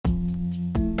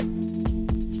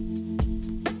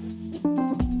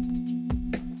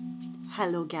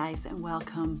Hello guys and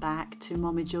welcome back to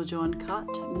Mommy Jojo Uncut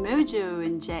Mojo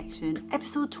Injection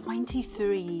episode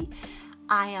 23.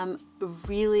 I am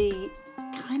really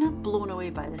kind of blown away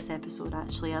by this episode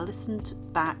actually. I listened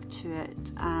back to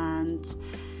it and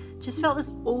just felt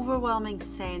this overwhelming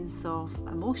sense of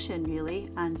emotion really,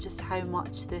 and just how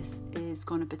much this is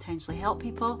going to potentially help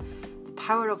people. The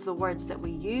power of the words that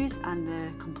we use and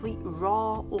the complete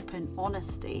raw open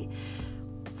honesty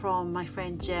from my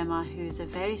friend Gemma, who's a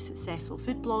very successful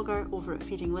food blogger over at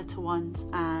Feeding Little Ones,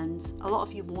 and a lot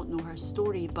of you won't know her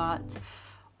story, but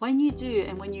when you do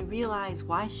and when you realise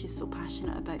why she's so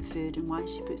passionate about food and why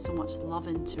she puts so much love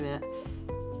into it,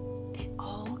 it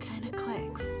all kind of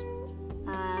clicks.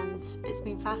 And it's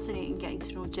been fascinating getting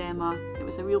to know Gemma. It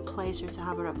was a real pleasure to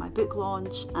have her at my book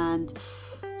launch and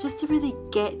just to really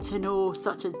get to know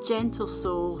such a gentle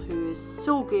soul who is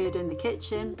so good in the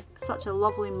kitchen, such a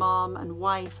lovely mum and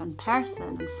wife and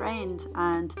person and friend,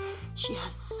 and she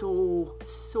has so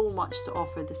much to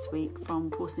offer this week,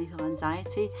 from postnatal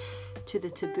anxiety to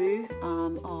the taboo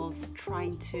of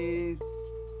trying to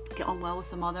get on well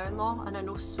with the mother-in-law. And I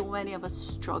know so many of us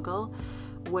struggle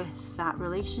with that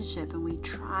relationship and we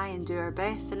try and do our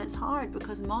best, and it's hard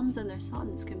because mums and their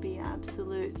sons can be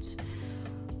absolute...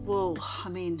 Whoa, I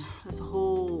mean, there's a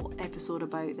whole episode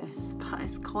about this, but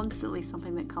it's constantly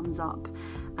something that comes up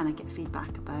and I get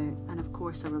feedback about. And of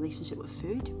course, our relationship with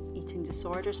food, eating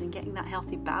disorders and getting that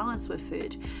healthy balance with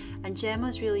food. And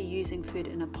Gemma's really using food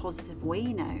in a positive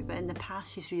way now, but in the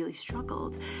past she's really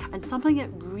struggled. And something that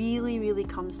really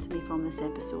comes to me from this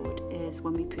episode is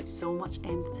when we put so much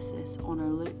emphasis on our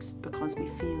looks because we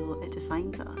feel it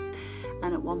defines us.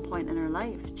 And at one point in her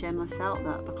life, Gemma felt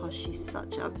that because she's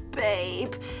such a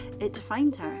babe, it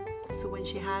defined her. So when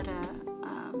she had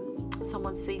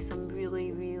someone say some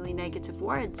really negative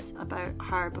words about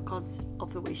her because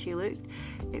of the way she looked,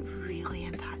 it really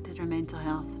impacted her mental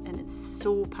health, and it's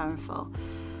so powerful.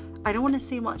 I don't want to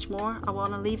say much more. I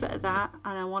want to leave it at that,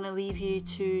 and I want to leave you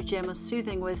to Gemma's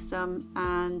soothing wisdom,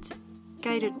 and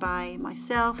guided by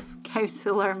myself,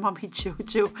 counsellor Mommy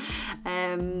Jojo,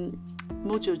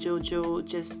 Mojo Jojo,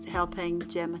 just helping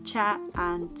Gemma chat,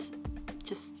 and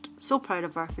just so proud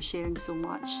of her for sharing so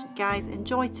much. Guys,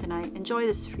 enjoy tonight, enjoy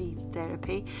this free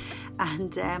therapy,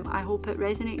 and I hope it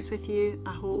resonates with you.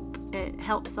 I hope it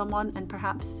helps someone, and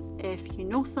perhaps if you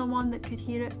know someone that could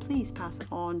hear it, please pass it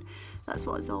on. That's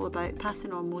what it's all about,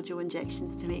 passing on Mojo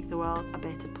injections to make the world a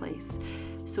better place.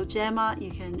 So Gemma, you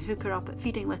can hook her up at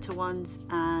Feeding Little Ones,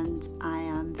 and I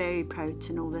am very proud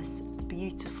to know this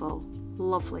beautiful,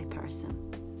 lovely person.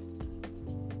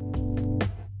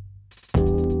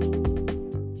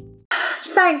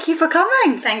 Thank you for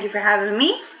coming. Thank you for having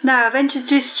me. Now, I've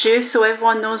introduced you so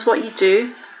everyone knows what you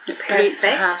do. It's great to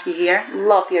have you here.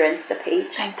 Love your Insta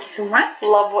page. Thank you so much.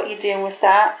 Love what you're doing with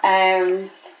that. It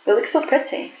looks so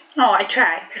pretty. Oh, I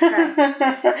try.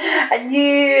 And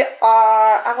you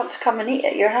are... I want to come and eat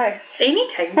at your house.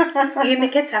 Anytime. You and the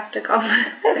kids have to come.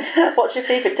 What's your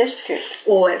favourite dish to cook?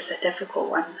 Oh, it's a difficult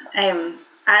one.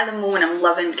 At the moment, I'm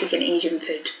loving cooking Asian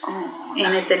food. Oh,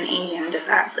 anything nice. Asian, just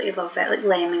absolutely love it. Like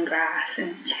lemongrass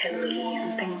and chili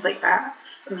and things like that.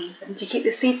 It's amazing. Do you keep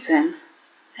the seeds in?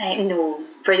 No.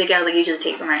 For the girls, I usually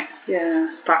take them out.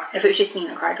 Yeah. But if it was just me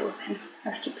and Ricardo, then I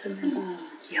would keep them in. Oh,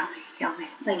 yummy.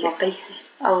 Like it's spicy.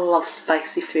 I love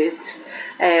spicy foods.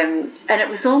 And it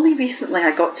was only recently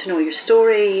I got to know your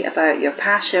story about your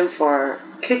passion for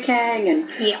cooking and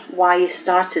why you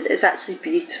started. It's actually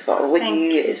beautiful. When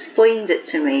you explained it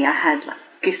to me, I had like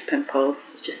goose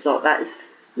pimples. I just thought that is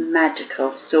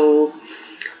magical. So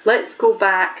let's go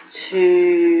back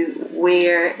to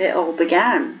where it all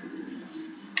began.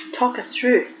 Talk us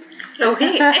through.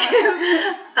 Okay.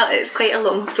 It's quite a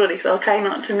long story, so I'll try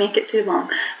not to make it too long.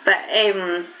 But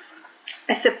I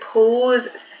suppose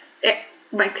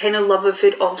my kind of love of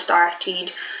food all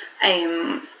started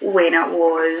when I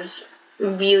was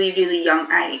really young.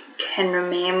 I can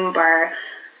remember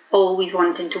always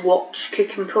wanting to watch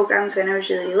cooking programs when I was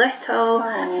really little.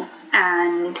 Oh.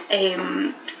 And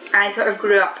I sort of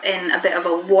grew up in a bit of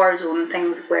a war zone.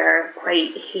 Things were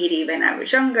quite hairy when I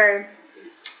was younger,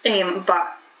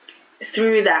 but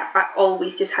through that I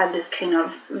always just had this kind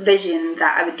of vision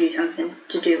that I would do something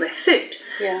to do with food.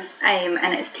 Yeah.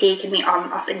 And it's taken me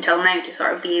up until now to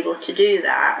sort of be able to do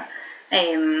that.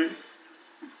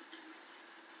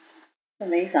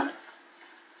 Amazing.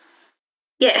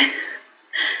 Yeah.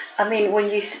 I mean, when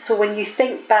you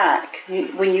think back,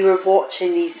 when you were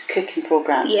watching these cooking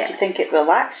programs, do you think it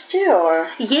relaxed you, or?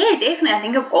 Yeah, definitely. I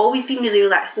think I've always been really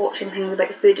relaxed watching things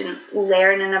about food and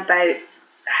learning about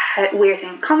where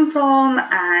things come from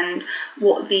and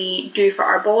what they do for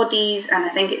our bodies, and I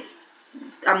think it's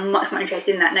I'm much more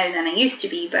interested in that now than I used to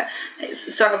be, but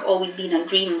it's sort of always been a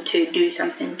dream to do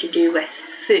something to do with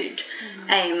food.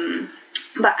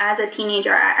 But as a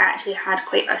teenager, I actually had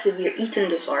quite a severe eating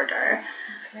disorder,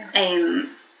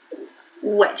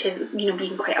 which is,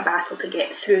 been quite a battle to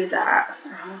get through that.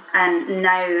 And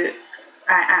now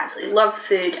I absolutely love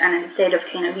food, and instead of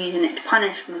kind of using it to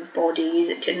punish my body, use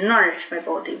it to nourish my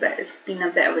body. But it's been a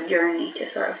bit of a journey to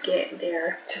sort of get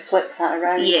there. To flip that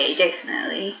around. Yeah,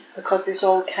 definitely. Because there's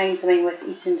all kinds, with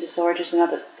eating disorders, and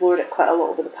I've explored it quite a lot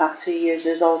over the past few years,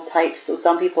 there's all types. So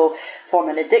some people form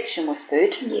an addiction with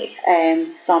food.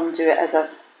 Yes. Some do it as a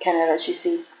kind of, as you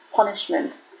say,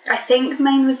 punishment. I think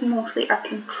mine was mostly a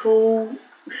control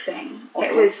thing.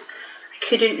 I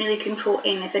couldn't really control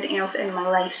anything else in my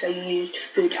life, so I used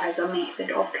food as a method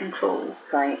of control.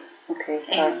 Right. Okay.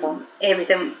 Powerful.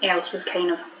 Everything else was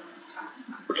kind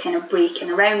of breaking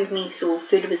around me, so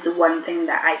food was the one thing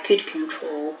that I could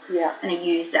control. Yeah. And I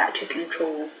used that to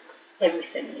control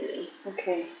everything, really.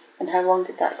 Okay. And how long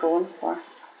did that go on for?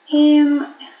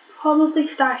 Probably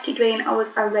started when I was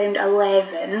around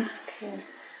 11. Okay.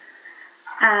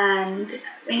 And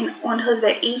until I was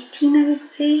about 18, I would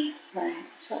say. Right.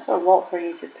 So that's a lot for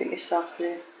you to put yourself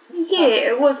through. Yeah,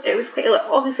 it was quite.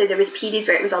 Obviously, there was periods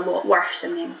where it was a lot worse,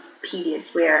 and then periods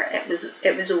where it was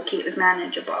okay, it was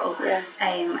manageable. Yeah.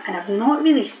 And I've not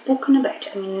really spoken about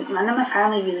it. None of my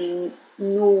family really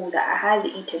know that I had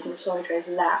the eating disorder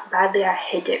that badly. I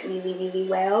hid it really, really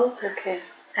well. Okay.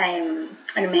 I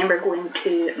remember going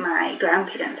to my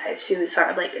grandparents' house, who was sort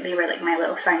of they were like my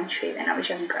little sanctuary when I was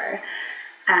younger,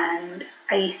 and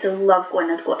I used to love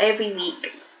going. I'd go every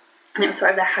week. And it was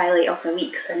sort of the highlight of my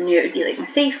week, because I knew it would be like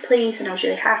my safe place, and I was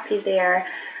really happy there.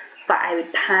 But I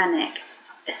would panic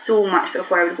so much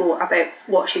before I would go about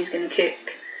what she was going to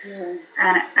cook. And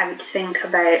I would think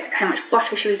about how much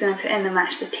butter she was going to put in the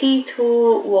mashed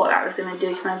potato, what that was going to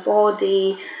do to my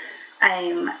body.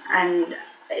 And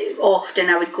often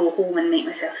I would go home and make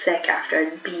myself sick after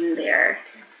I'd been there.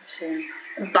 Sure.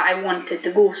 But I wanted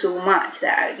to go so much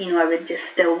that I would just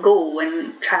still go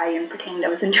and try and pretend I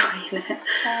was enjoying it.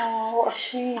 Oh, what a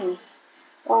shame.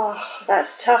 Oh,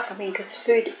 that's tough. Because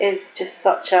food is just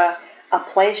such a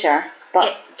pleasure.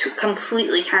 But it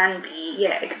completely can be.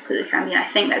 Yeah, it completely can be. And I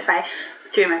think that's why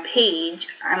through my page,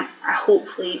 I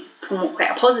hopefully promote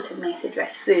quite a positive message with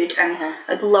food. And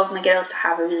I'd love my girls to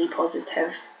have a really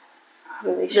positive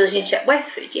relationship with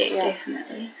food. Yeah,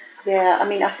 definitely. Yeah,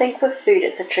 I think with food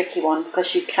it's a tricky one,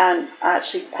 because you can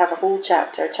actually have a whole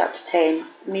chapter 10,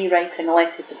 me writing a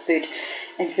letter to food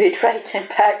and food writing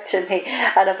back to me,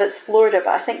 and I've explored it.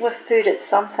 But I think with food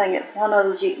it's one of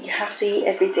those you have to eat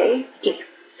every day. Yes.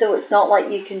 So it's not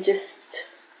like you can just,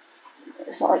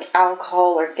 it's not like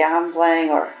alcohol or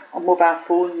gambling or a mobile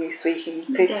phone use so you can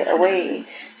put it away.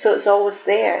 So it's always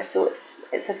there. So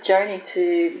it's a journey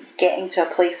to getting to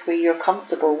a place where you're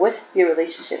comfortable with your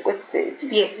relationship with food.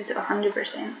 Yeah,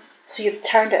 100%. So you've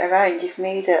turned it around. You've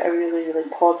made it a really, really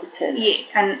positive. Yeah,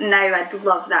 and now I'd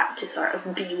love that to sort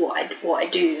of be what I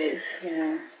do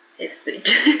is food.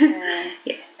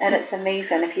 Yeah. And it's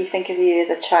amazing if you think of you as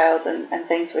a child and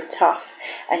things were tough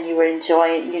and you were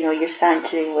enjoying, your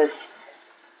sanctuary was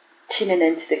tuning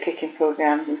into the cooking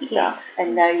programs and stuff,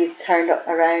 and now you've turned it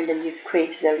around and you've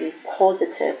created a really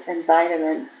positive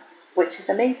environment, which is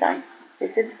amazing.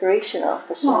 It's inspirational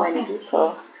for so many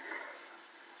people.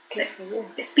 It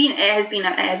has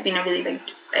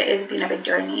been a big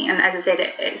journey, and as I said,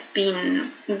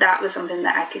 that was something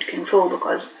that I could control,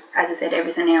 because as I said,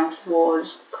 everything else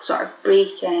was sort of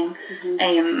breaking.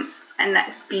 And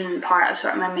that's been part of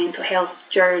sort of my mental health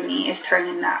journey, is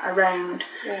turning that around.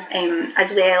 As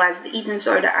well as the eating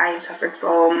disorder, I suffered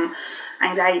from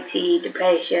anxiety,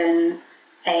 depression.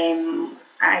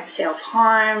 I've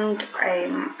self-harmed.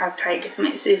 I've tried to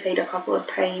commit suicide a couple of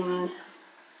times.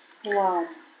 Wow.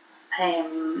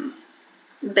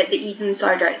 But the eating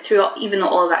disorder, even though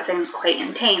all of that sounds quite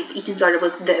intense, the eating disorder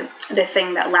was the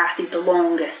thing that lasted the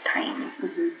longest time.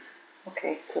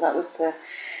 Okay, so that was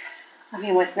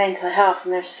with mental health,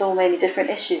 and there's so many different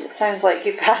issues, it sounds like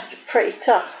you've had it pretty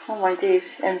tough. Oh my days.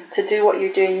 And to do what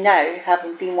you're doing now,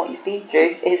 having been what you've been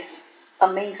through, is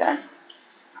amazing.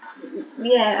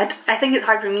 Yeah, I think it's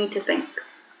hard for me to think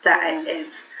that it is.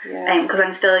 Because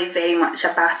I'm still very much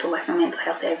a battle with my mental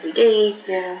health every day.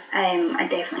 I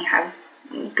definitely have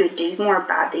good days, more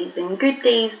bad days than good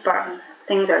days, but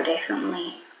things are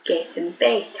definitely getting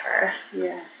better.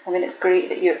 Yeah, it's great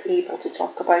that you're able to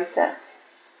talk about it.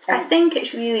 I think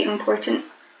it's really important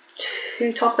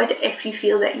to talk about it if you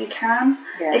feel that you can.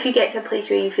 If you get to a place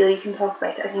where you feel you can talk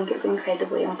about it, I think it's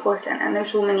incredibly important. And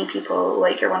there's so many people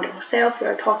like your wonderful self who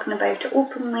are talking about it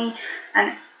openly,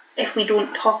 and if we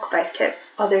don't talk about it,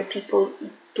 other people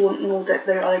don't know that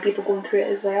there are other people going through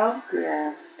it as well.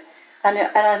 Yeah. And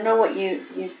I know what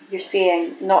you're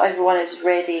saying. Not everyone is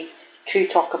ready to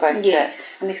talk about it.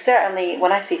 And they certainly,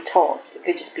 when I say talk, it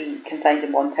could just be confined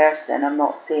in one person. I'm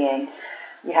not saying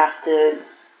you have to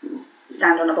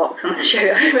stand on a box and shout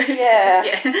about it.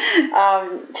 Yeah.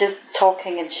 Just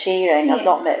talking and sharing. I've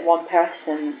not met one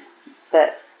person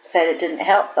that said it didn't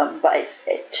help them, but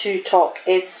to talk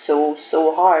is so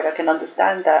hard. I can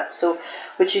understand that. So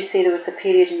would you say there was a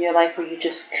period in your life where you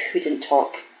just couldn't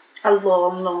talk? A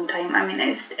long time. I mean,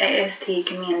 it has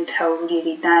taken me until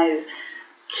really now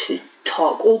to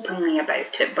talk openly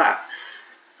about it, but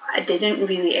I didn't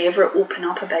really ever open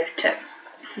up about it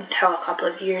until a couple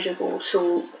of years ago.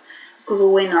 So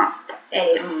growing up,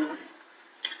 as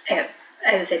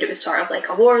I said, it was sort of like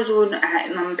a war zone.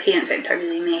 My parents went through a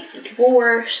really messy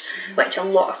divorce, which a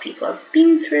lot of people have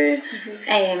been through.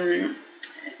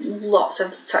 Lots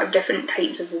of sort of different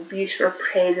types of abuse were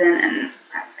present, and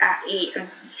at 8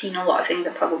 I've seen a lot of things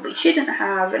I probably shouldn't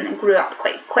have, and I grew up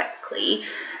quite quickly.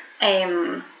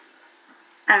 And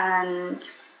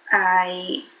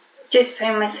I just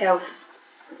found myself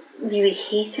really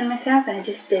hating myself, and I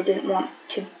just didn't want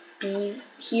to be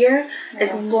here.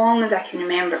 As long as I can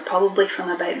remember, probably from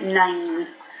about 9,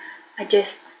 I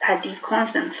just had these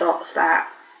constant thoughts that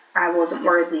I wasn't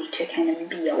worthy to kind of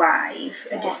be alive.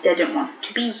 I just didn't want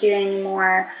to be here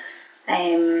anymore.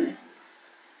 And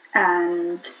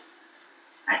I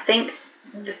think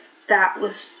that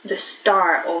was the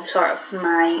start of sort of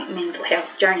my mental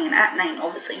health journey. And at 9,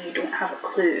 obviously, you don't have a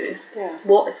clue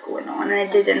what is going on. And I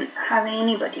didn't have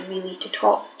anybody really to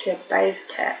talk to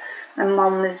about it. My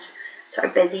mum was sort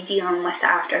of busy dealing with the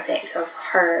after effects of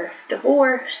her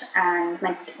divorce, and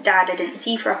my dad I didn't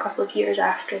see for a couple of years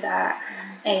after that.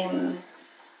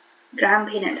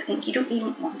 Grandparents, I think you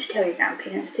don't want to tell your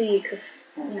grandparents, do you? Because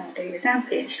they're your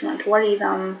grandparents, you don't want to worry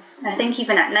them. And I think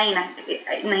even at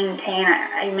 9, 10,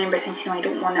 I remember thinking, I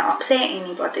don't want to upset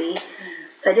anybody,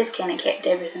 so I just kind of kept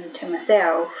everything to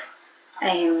myself.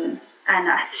 And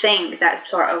I think that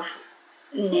sort of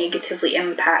negatively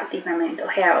impacted my mental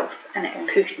health, and it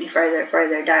pushed me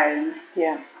further down.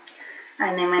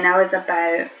 And then when I was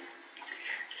about,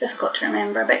 it's difficult to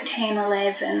remember, about 10,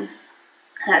 11,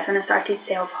 that's when I started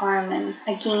self-harming.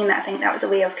 Again, I think that was a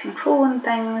way of controlling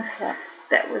things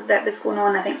that was going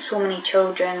on. I think so many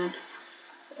children,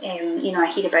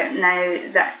 I hear about now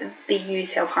that they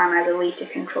use self-harm as a way to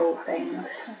control things.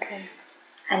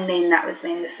 And then that was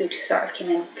when the food sort of came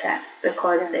into it,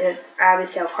 because I was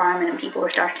self-harming and people were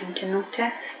starting to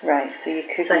notice. Right, so you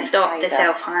couldn't. So I stopped the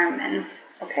self-harming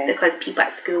because people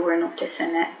at school were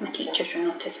noticing it, my teachers were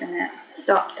noticing it. I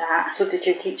stopped that. So did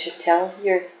your teachers tell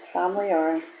your family,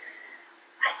 or?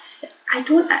 I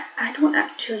don't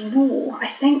actually know. I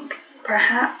think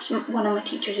perhaps one of my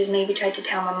teachers has maybe tried to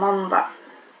tell my mum, but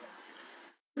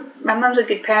my mum's a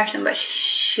good person, but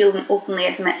she'll openly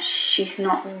admit she's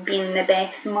not been the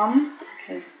best mum.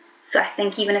 So I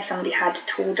think even if somebody had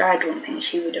told her, I don't think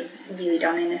she would have really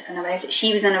done anything about it.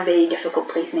 She was in a very difficult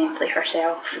place mentally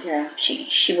herself.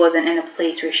 She wasn't in a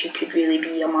place where she could really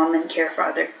be a mum and care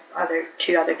for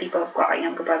two other people. I've got a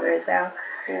younger brother as well.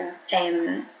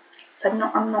 So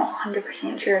I'm not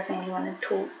 100% sure if anyone had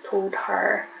told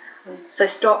her. So I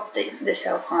stopped the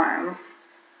self-harm,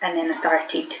 and then I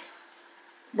started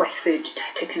with food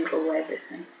to control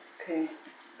everything.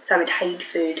 So I would hide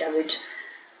food, I would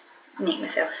make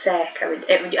myself sick, I would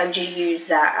just use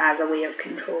that as a way of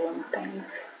controlling things.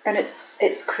 And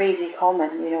it's crazy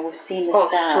common, we've seen the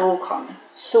stats. So common.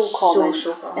 So common.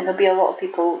 So common. And there'll be a lot of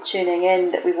people tuning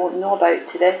in that we won't know about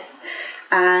to this.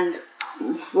 And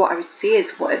what I would say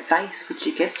is, what advice would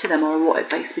you give to them, or what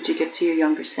advice would you give to your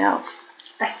younger self?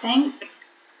 I think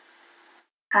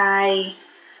I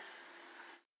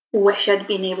wish I'd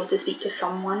been able to speak to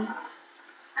someone.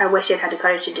 I wish I'd had the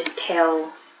courage to just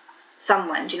tell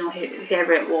someone,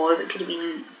 whoever it was. It could have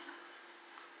been,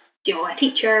 a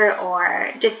teacher,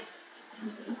 or just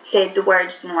said the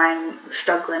words, I'm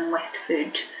struggling with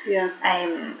food.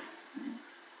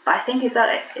 But I think as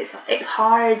well, it's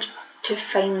hard to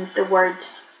find the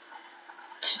words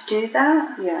to do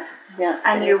that.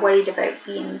 And you're worried about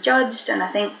being judged, and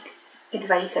I think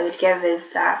advice I would give is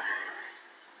that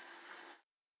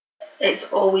it's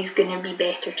always going to be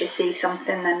better to say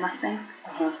something than nothing.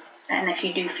 And if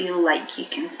you do feel like you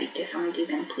can speak to somebody,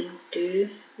 then please do.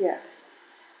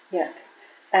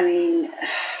 I mean,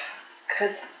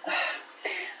 because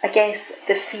I guess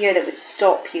the fear that would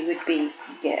stop you would be,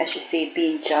 as you say,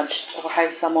 being judged, or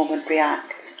how someone would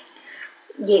react.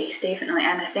 Yes, definitely.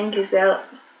 And I think as well,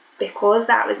 because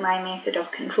that was my method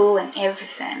of controlling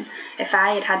everything, if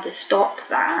I had to stop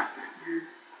that,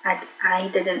 I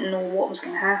didn't know what was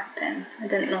going to happen. I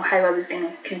didn't know how I was going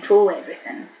to control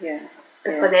everything. Yeah.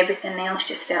 Because everything else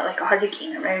just felt like a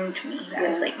hurricane around me. That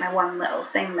was like my one little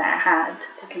thing that I had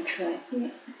to control. Yeah.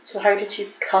 So how did you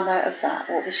come out of that?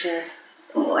 What was your...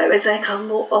 Oh, it was like a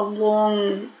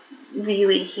long,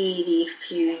 really hairy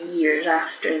few years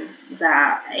after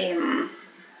that.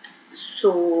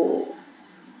 So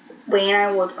when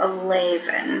I was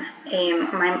 11,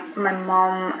 my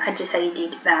mum had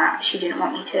decided that she didn't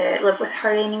want me to live with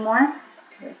her anymore.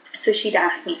 Okay. So she'd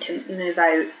asked me to move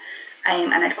out,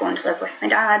 and I'd gone to live with my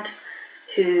dad,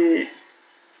 who,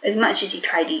 as much as he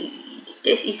tried,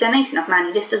 he's a nice enough man,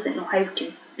 he just doesn't know how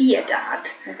to be a dad.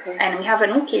 Okay. And we have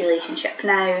an okay relationship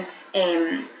now,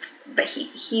 but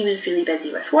he was really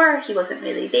busy with work, he wasn't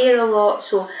really there a lot,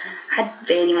 so I had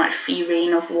very much free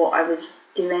reign of what I was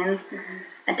doing. Mm-hmm.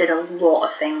 I did a lot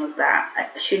of things that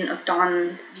I shouldn't have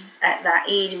done at that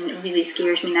age, and it really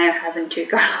scares me now having two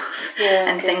girls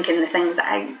and thinking the things that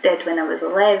I did when I was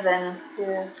 11.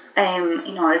 Yeah.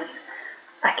 You know,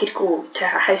 I could go to a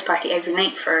house party every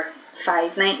night for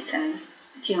 5 nights, and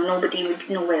you know, nobody would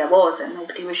know where I was, and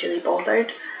nobody was really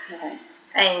bothered. Right.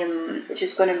 Which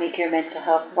is going to make your mental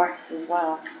health worse as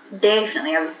well.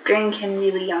 Definitely. I was drinking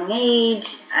really young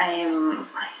age.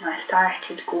 I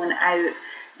started going out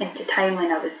into town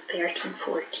when I was 13,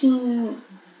 14.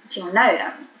 You know, now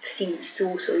that seems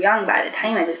so young, but at the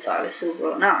time I just thought I was so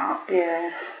grown up.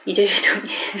 Yeah. You do, don't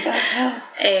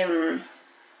you?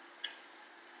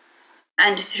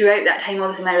 And throughout that time,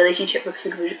 obviously, my relationship with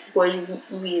food was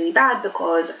really bad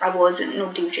because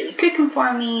nobody was really cooking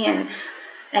for me, and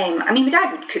I mean, my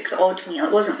dad would cook the odd meal.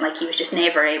 It wasn't like he was just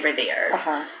never ever there.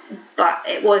 But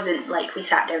it wasn't like we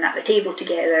sat down at the table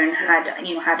together and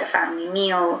had a family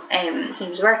meal. He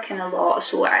was working a lot,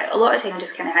 so a lot of time I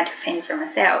just kind of had to fend for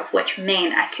myself, which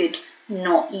meant I could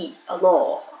not eat a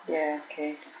lot. Yeah.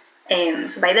 Okay.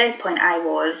 So by this point, I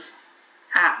was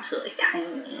absolutely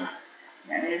tiny.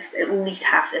 I was at least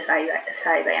half the size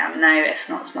I am now, if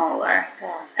not smaller.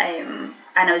 Wow. And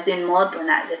I was doing modelling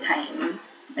at the time,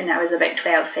 when I was about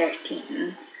 12, 13.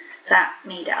 So that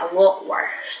made it a lot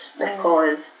worse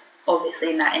because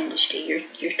obviously in that industry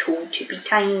you're told to be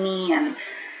tiny, and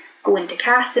going to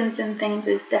castings and things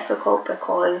was difficult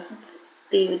because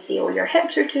they would say, oh, your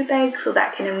hips are too big, so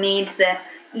that kind of made the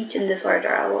eating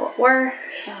disorder a lot worse.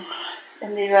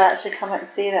 And they would actually come out and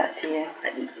say that to you?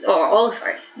 Or all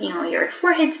sorts. You know, your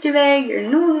forehead's too big, your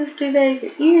nose is too big,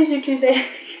 your ears are too big,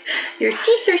 your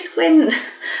teeth are squint.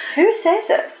 Who says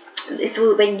it?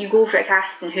 So when you go for a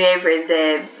casting, whoever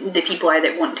the people are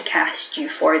that want to cast you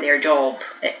for their job,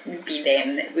 it would be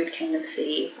them that would kind of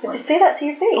say... Would they say that to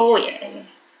your face? Oh, yeah.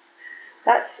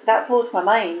 That blows my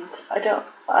mind.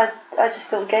 I just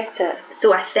don't get it.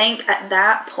 So I think at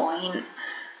that point,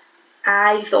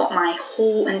 I thought my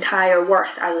whole entire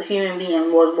worth as a human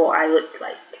being was what I looked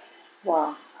like.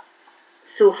 Wow.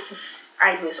 So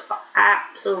I was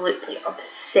absolutely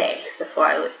obsessed with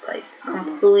what I looked like.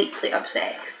 Completely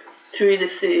obsessed. Through the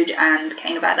food, and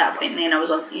kind of at that point then I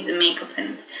was also using makeup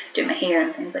and doing my hair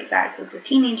and things like that because I was a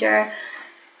teenager.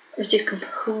 I was just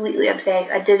completely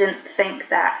obsessed. I didn't think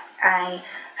that I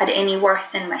had any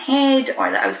worth in my head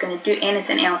or that I was going to do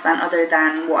anything else other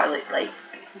than what I looked like.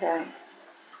 Right.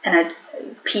 And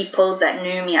people that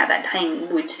knew me at that time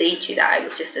would say to you that I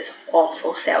was just this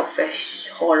awful, selfish,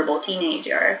 horrible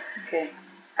teenager. Okay.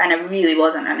 And I really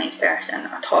wasn't a nice person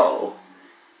at all.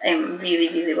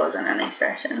 Really wasn't a nice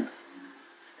person.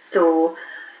 So,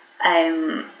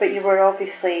 but you were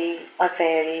obviously a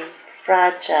very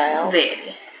fragile,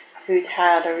 who'd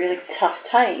had a really tough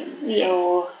time. Yeah.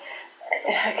 So,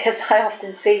 because I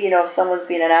often say, if someone's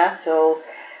been an asshole,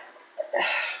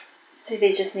 do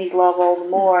they just need love all the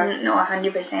more? No,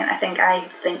 100%. I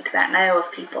think that now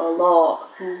of people a lot.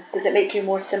 Does it make you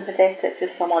more sympathetic to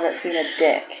someone that's been a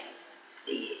dick?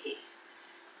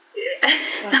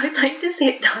 I would like to say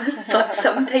it does, but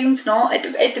sometimes not.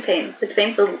 It depends. It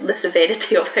depends on the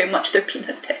severity of how much they're being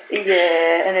a dick.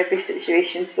 Yeah, and every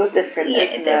situation's so different,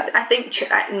 isn't it? I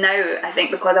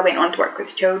think because I went on to work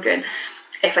with children,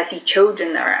 if I see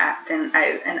children that are acting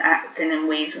out and acting in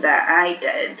ways that I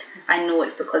did, I know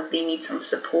it's because they need some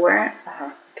support.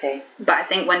 Okay. But I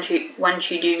think once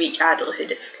you do reach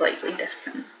adulthood, it's slightly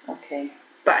different. Okay.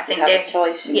 But I think you have a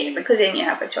choice. Because then you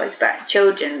have a choice. But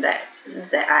children that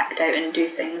act out and do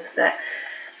things that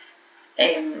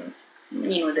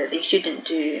that they shouldn't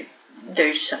do,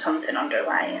 there's something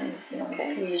underlying.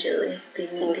 Usually they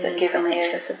need some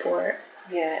extra support.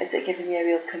 Yeah. Is it giving you a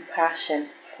real compassion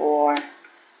for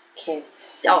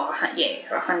kids. Oh, yeah,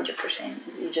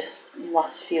 100%. You just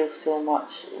must feel so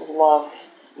much love,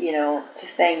 you know, to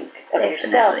think of Definitely.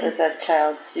 yourself as a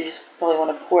child. You just probably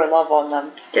want to pour love on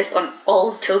them. Just on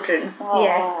all children. Aww.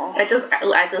 Yeah. I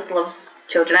just love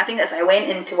children. I think that's why I went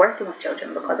into working with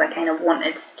children, because I kind of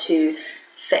wanted to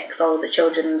fix all the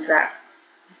children that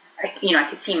I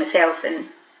could see myself in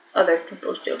other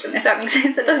people's children, if that makes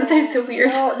sense. It doesn't sound so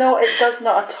weird. No, it does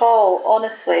not at all.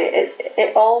 Honestly,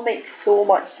 it all makes so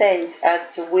much sense as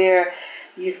to where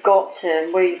you've got to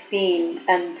and where you've been,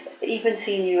 and even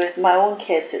seeing you with my own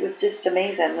kids, it was just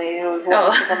amazing. You know, we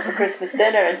wanted to come for Christmas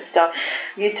dinner and stuff.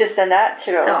 You're just a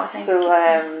natural. Oh, thank so,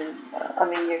 you. I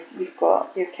mean,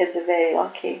 your kids are very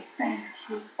lucky. Thank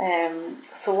you.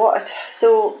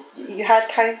 So you had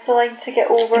counselling to get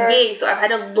over? Yeah, so I've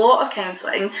had a lot of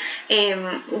counselling.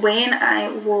 When I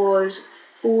was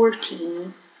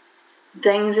 14,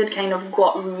 things had kind of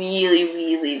got really,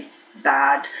 really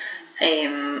bad.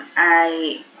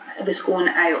 I was going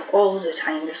out all the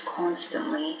time, just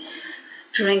constantly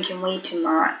drinking way too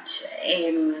much.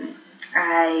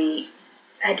 I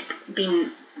had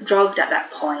been drugged at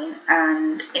that point,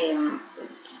 and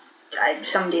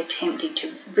somebody attempted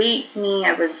to rape me.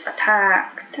 I was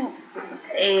attacked.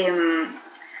 And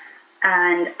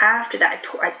after that,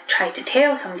 I tried to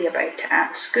tell somebody about it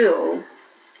at school,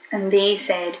 and they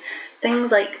said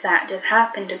things like that just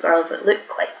happen to girls that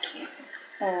look like you.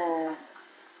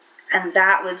 And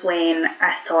that was when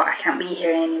I thought, I can't be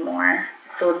here anymore.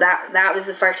 So that was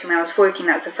the first time I was 14.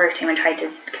 That was the first time I tried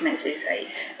to commit suicide.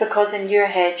 Because in your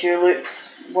head, your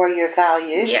looks were your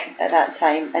value yeah. at that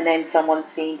time, and then someone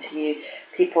saying to you,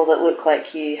 people that look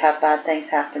like you have bad things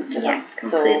happen to them. Yeah,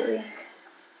 completely. So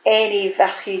any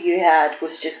value you had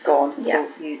was just gone. Yeah.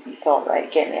 So you thought, right,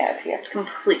 get me out of here.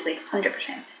 Completely,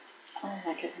 100%. Oh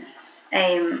my goodness.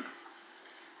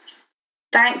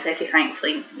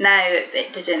 Thankfully, now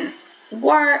it didn't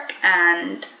work,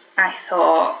 and I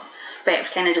thought, right,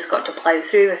 I've kind of just got to plough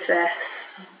through with this.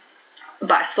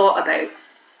 But I thought about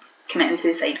committing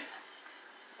suicide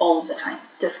all the time,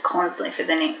 just constantly for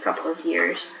the next couple of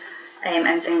years.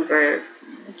 And things were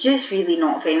just really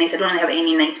not very nice. I don't really have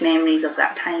any nice memories of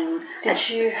that time. Did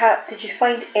you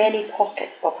find any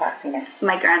pockets of happiness?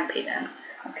 My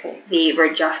grandparents. Okay. They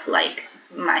were just like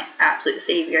my absolute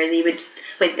saviour. They would,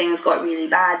 when things got really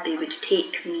bad, they would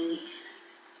take me,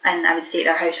 and I would stay at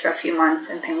their house for a few months,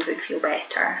 and things would feel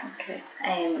better. Okay.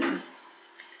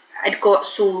 I'd got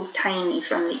so tiny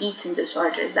from the eating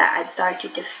disorder that I'd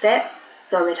started to fit,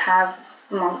 so I would have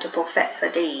multiple fits a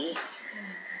day.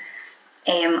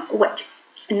 Which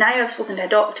now I've spoken to a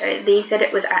doctor, they said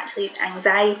it was actually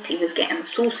anxiety was getting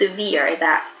so severe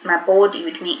that my body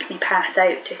would make me pass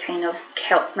out to kind of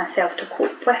help myself to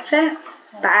cope with it.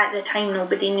 But at the time,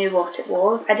 nobody knew what it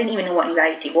was. I didn't even know what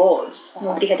anxiety was.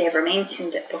 Nobody had ever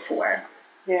mentioned it before.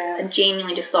 Yeah. I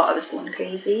genuinely just thought I was going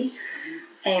crazy.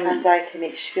 Anxiety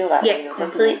makes you feel that way. Yeah,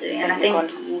 completely. And I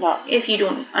think nuts. If you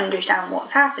don't understand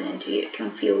what's happening to you, it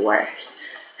can feel worse.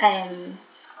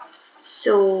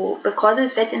 So because I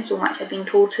was fighting so much, I'd been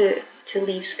told to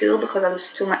leave school because I was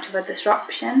so much of a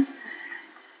disruption.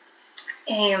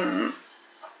 And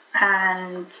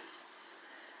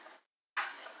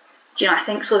do you know, I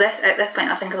think so. At this point,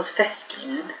 I think I was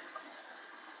 15.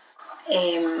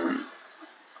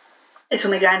 So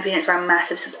my grandparents were a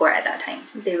massive support at that time.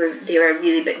 They were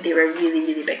really big. They were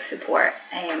really big support.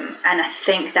 And I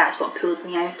think that's what pulled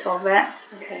me out of it.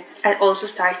 Okay. I also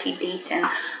started dating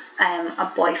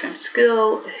a boy from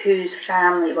school whose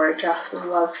family were just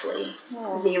lovely.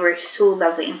 Oh. They were so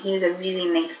lovely, and he was a really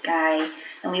nice guy.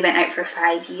 And we went out for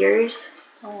 5 years.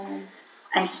 Oh.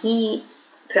 And he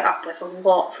put up with a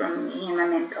lot from me and my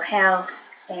mental health.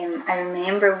 I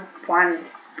remember once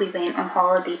we went on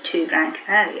holiday to Gran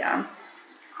Canaria,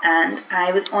 and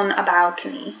I was on a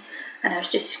balcony, and I was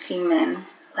just screaming,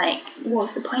 like,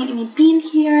 what's the point of me being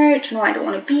here? Do you know, I don't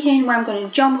want to be here anymore. I'm going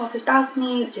to jump off this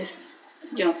balcony. Just,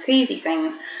 you know, crazy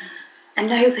things. And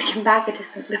now looking back, I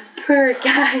just think, the poor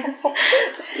guy.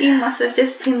 He must have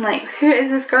just been like, who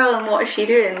is this girl and what is she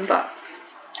doing? But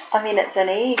I mean, it's an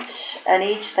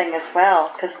age thing as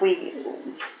well, because we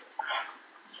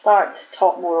start to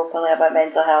talk more openly about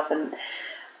mental health, and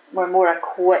we're more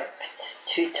equipped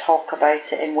to talk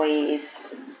about it in ways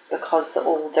because the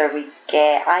older we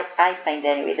get. I find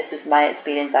anyway, this is my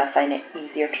experience, I find it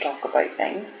easier to talk about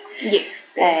things. Yes.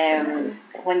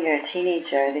 When you're a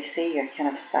teenager, they say you're kind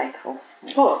of psycho.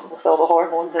 With all the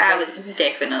hormones. I was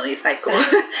definitely psycho.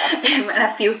 And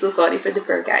I feel so sorry for the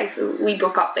poor guy. So we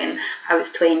broke up when I was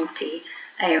 20,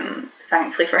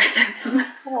 thankfully for him.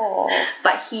 Aww.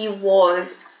 But he was,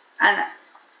 and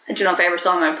I don't know if I ever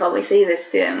saw him, I'd probably say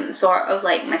this to him, sort of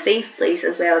like my safe place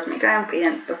as well as my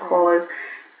grandparents, because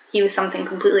he was something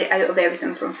completely out of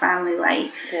everything from family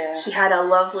life. Yeah. He had a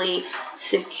lovely,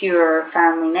 secure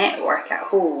family network at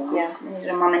home. Yeah. He had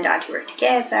a mum and dad who were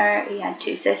together. He had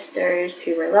 2 sisters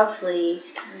who were lovely.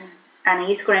 And I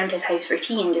used to go around to his house for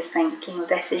tea and just think,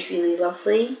 this is really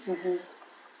lovely. Mm-hmm.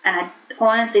 And I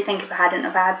honestly think if I hadn't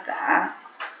have had that,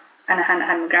 and I hadn't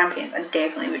had my grandparents, I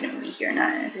definitely wouldn't be here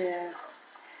now. Yeah.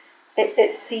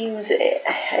 It seems,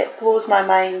 it blows my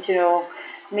mind,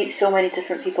 meet so many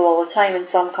different people all the time, and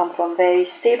some come from very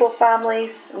stable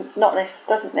families.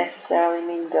 Doesn't necessarily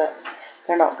mean that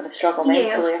they're not going to struggle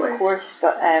mentally, of course,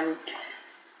 but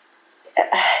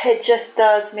it just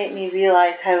does make me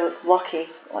realise how lucky,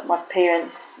 like my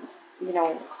parents,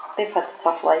 they've had a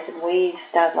tough life in ways.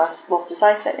 Dad lost his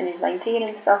eyesight when he was 19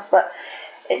 and stuff, but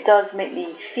it does make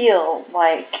me feel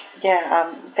like,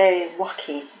 I'm very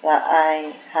lucky that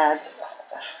I had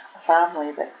a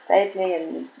family that fed me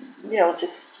and,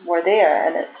 just were there.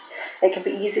 And it can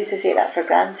be easy to take that for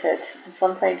granted, and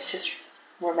sometimes just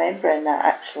remembering that,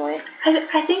 actually.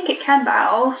 I think it can, but I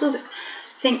also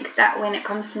think that when it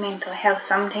comes to mental health,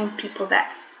 sometimes people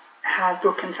that have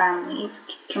broken families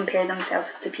compare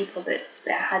themselves to people that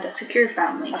had a secure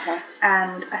family.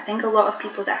 And I think a lot of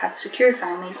people that have secure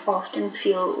families often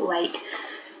feel like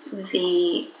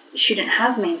they shouldn't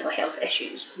have mental health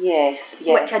issues. Yes.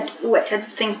 Which I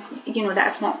think,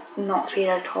 that's not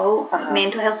fair at all.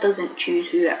 Mental health doesn't choose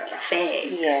who it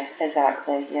affects. Yeah,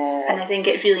 exactly. Yeah. And I think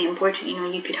it's really important,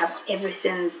 you could have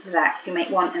everything that you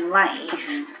might want in life,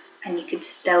 and you could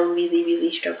still really,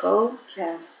 really struggle.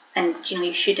 Yeah. And,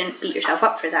 you shouldn't beat yourself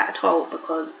up for that at all,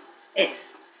 because it's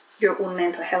your own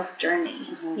mental health journey.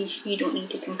 You don't need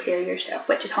to compare yourself,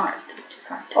 which is hard.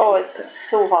 It's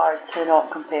so hard to not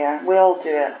compare. We all do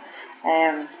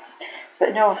it.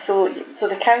 But no, so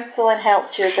the counselling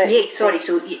helped you a bit? Yeah, sorry.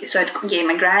 So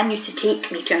my gran used to take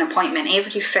me to an appointment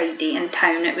every Friday in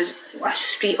town. It was a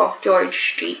street off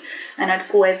George Street, and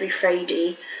I'd go every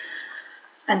Friday.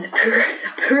 And the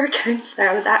poor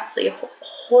counsellor was absolutely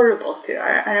horrible to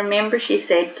her. I remember she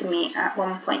said to me at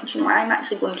one point, I'm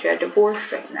actually going through a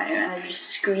divorce right now, and I was just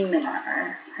screaming at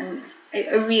her. And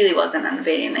I really wasn't a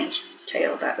very nice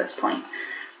child at this point.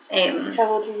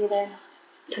 How old were you then?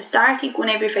 So I started going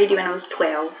every Friday when I was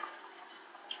 12,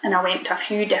 and I went to a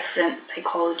few different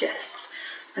psychologists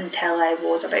until I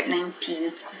was about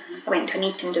 19. I went to an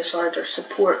eating disorder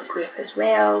support group as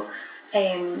well.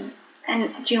 And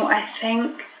I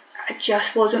think I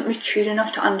just wasn't mature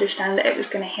enough to understand that it was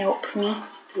going to help me.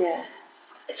 Yeah.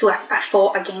 So I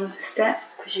fought against it.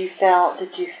 Because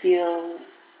did you feel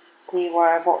they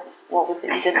were, what was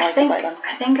it you didn't like about them?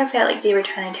 I think I felt like they were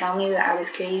trying to tell me that I was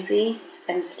crazy.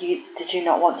 And did you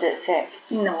not want to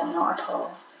accept? No, not at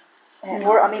all.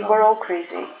 We're all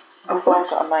crazy. We've all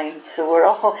got a mind, so we're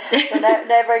all, so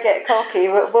never get cocky.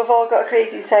 We've all got a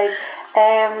crazy side.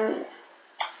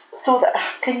 So that,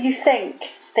 can you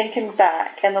thinking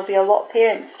back, and there'll be a lot of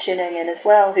parents tuning in as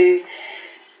well who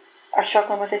are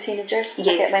struggling with their teenagers. Yes,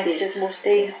 I get messages most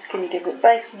days. Can you give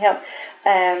advice? Can you help?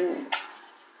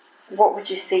 What would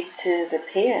you say to the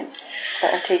parents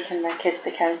that are taking their kids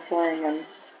to counselling? And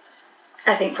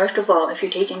I think, first of all, if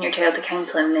you're taking your child to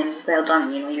counselling, then well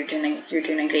done. You're doing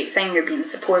a great thing. You're being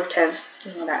supportive.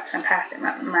 That's fantastic.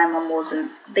 My mum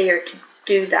wasn't there to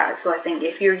do that, so I think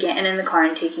if you're getting in the car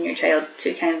and taking your child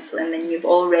to counselling, then you've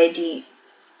already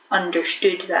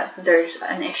understood that there's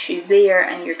an issue there,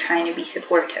 and you're trying to be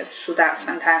supportive. So that's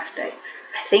fantastic.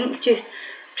 I think just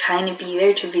trying to be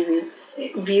there to really,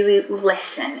 really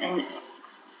listen, and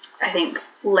I think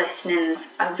listening's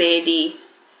a very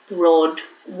broad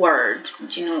word.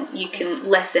 You can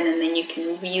listen, and then you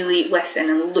can really listen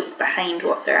and look behind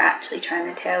what they're actually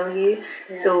trying to tell you.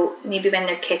 Yeah. So maybe when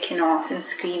they're kicking off and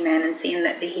screaming and saying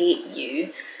that they hate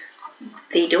you,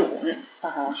 they don't.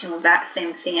 That's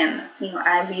them saying,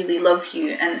 I really love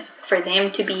you, and for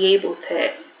them to be able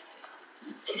to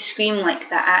scream like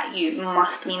that at you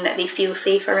must mean that they feel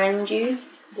safe around you.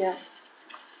 Yeah.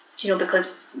 Because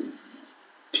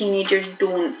teenagers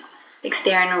don't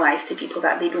externalise to people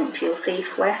that they don't feel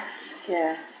safe with.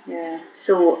 Yeah, yeah.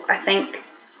 So I think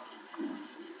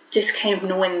just kind of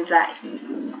knowing that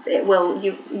it will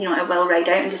ride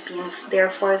out, and just being there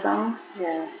for them.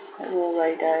 Yeah, it will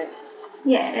ride out.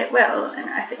 Yeah, it will, and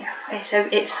I think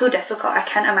it's so difficult. I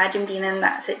can't imagine being in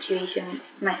that situation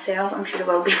myself. I'm sure I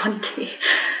will be one day.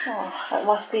 Oh, it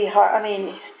must be hard.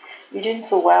 You're doing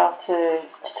so well to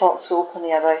talk so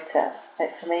openly about it.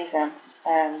 It's amazing.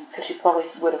 Because you probably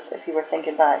would have, if you were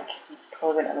thinking back, you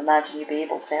probably wouldn't have imagined you'd be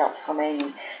able to help so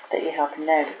many that you're helping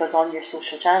now. Because on your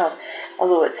social channels,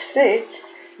 although it's food,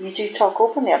 you do talk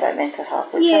openly about mental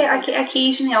health. Which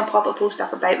occasionally I'll pop a post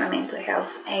up about my mental health.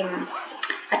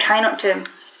 I try not to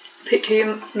put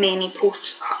too many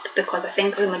posts up because I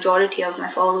think the majority of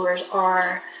my followers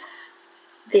are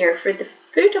there for the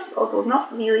food, although I'm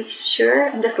not really sure.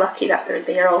 I'm just lucky that they're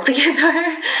there all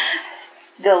together.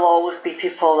 There'll always be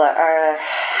people that are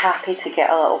happy to get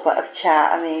a little bit of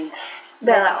chat. I mean,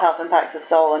 mental health impacts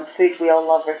us all, and food, we all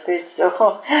love our food, so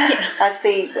I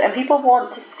see, and people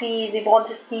want to see the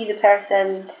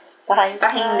person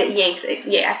behind it.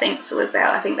 Yes, I think so as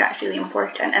well. I think that's really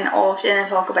important, and often I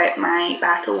talk about my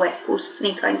battle with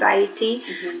postnatal anxiety,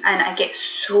 and I get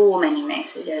so many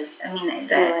messages. I mean,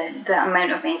 the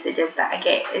amount of messages that I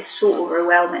get is so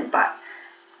overwhelming, but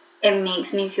it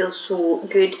makes me feel so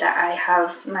good that I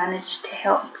have managed to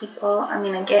help people. I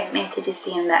mean, I get messages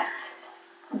saying that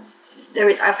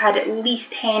I've had at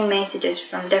least 10 messages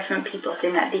from different people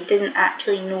saying that they didn't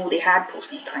actually know they had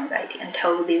postnatal anxiety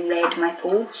until they read my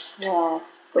post,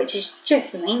 which is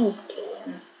just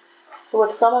mind-blowing. So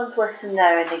if someone's listening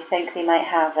now and they think they might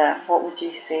have it, what would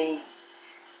you say?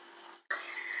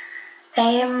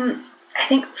 I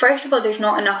think, first of all, there's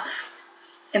not enough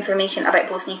information about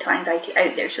postnatal anxiety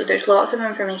out there. So there's lots of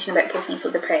information about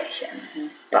postnatal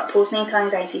depression, but postnatal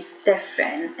anxiety is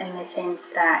different in the sense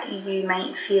that you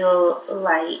might feel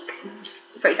like,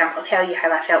 for example, I'll tell you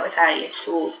how I felt with Aria.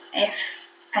 So if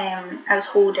I was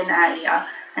holding Aria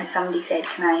and somebody said,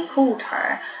 "Can I hold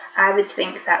her?" I would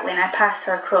think that when I passed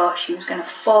her across, she was going to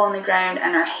fall on the ground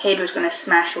and her head was going to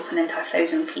smash open into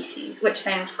 1,000 pieces, which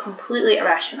sounds completely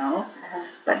irrational,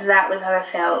 but that was how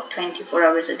I felt 24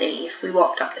 hours a day. If we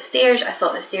walked up the stairs, I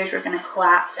thought the stairs were going to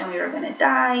collapse and we were going to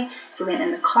die. If we went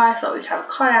in the car, I thought we'd have a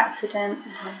car accident.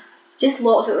 Just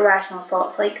lots of irrational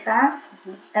thoughts like that.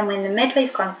 And when the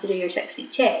midwife comes to do your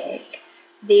 6-week check,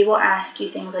 they will ask you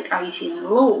things like, are you feeling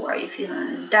low? Are you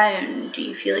feeling down? Do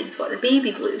you feel like you've got the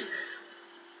baby blues?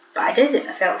 But I didn't.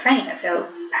 I felt fine. I felt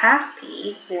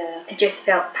happy. I just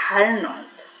felt paranoid.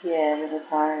 Yeah, really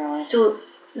paranoid. So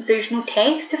there's no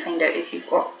test to find out if you've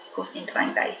got postnatal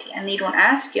anxiety, and they don't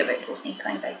ask you about postnatal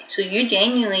anxiety. So you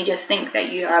genuinely just think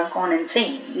that you have gone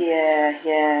insane.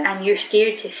 And you're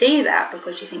scared to say that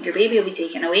because you think your baby will be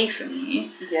taken away from you.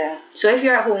 So if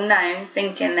you're at home now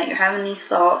thinking that you're having these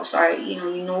thoughts, or you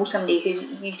know somebody who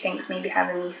you think's maybe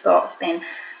having these thoughts, then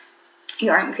you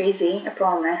aren't crazy, I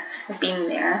promise. I've been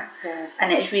there.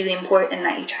 And it's really important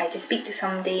that you try to speak to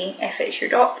somebody, if it's your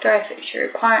doctor, if it's your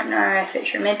partner, if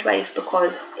it's your midwife,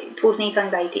 because postnatal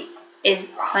anxiety is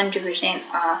 100%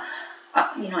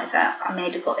 it's a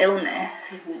medical illness,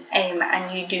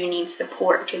 and you do need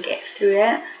support to get through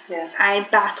it. I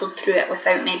battled through it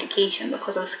without medication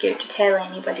because I was scared to tell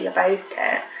anybody about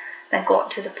it. I got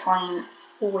to the point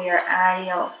where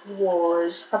Aria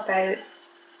was about,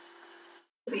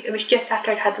 it was just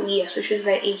after I'd had Leah, so she was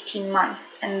about 18 months,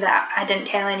 and that I didn't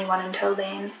tell anyone until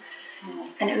then.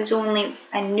 And it was only,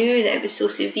 I knew that it was so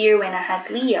severe when I had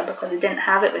Leah because I didn't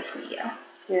have it with Leah.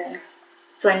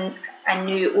 So I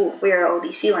knew, where are all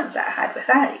these feelings that I had with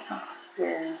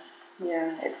Aria.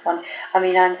 It's fun. I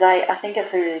mean, anxiety, I think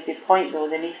it's a really good point though.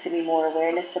 There needs to be more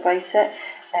awareness about it.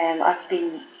 I've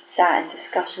been sat in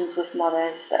discussions with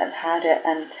mothers that have had it,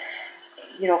 and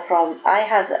I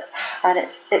had it, and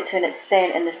it to an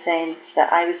extent, in the sense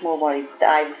that I was more worried that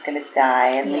I was going to die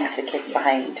and leave the kids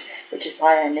behind, which is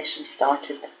why I initially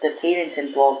started the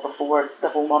parenting blog before the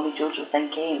whole Mummy Jojo thing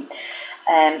came.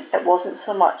 It wasn't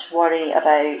so much worry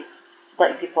about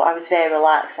letting people, I was very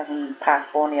relaxed as in pass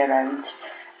Bonnie around,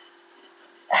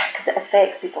 because it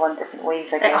affects people in different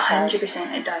ways, I guess.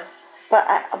 100% it does.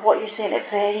 But what you're saying, it's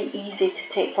very easy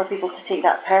for people to take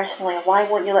that personally. Why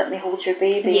won't you let me hold your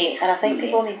baby? And I think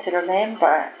people need to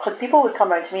remember, because people would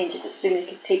come around to me and just assume they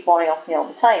could take Bonnie off me all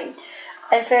the time.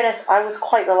 In fairness, I was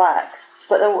quite relaxed,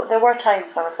 but there were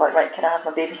times I was like, right, can I have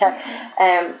my baby now?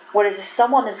 Whereas if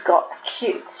someone has got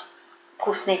acute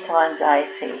postnatal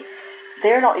anxiety,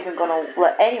 they're not even going to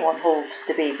let anyone hold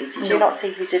the baby. Did you not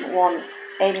say you didn't want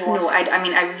anyone? No,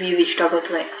 I really struggled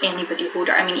to let anybody hold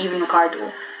her. I mean, even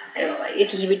Ricardo,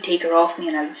 he would take her off me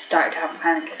and I would start to have a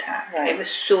panic attack. It was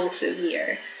so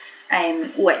severe,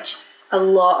 which a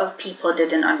lot of people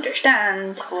didn't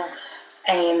understand. Of course.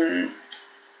 And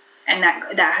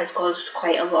that has caused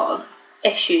quite a lot of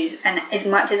issues. And as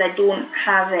much as I don't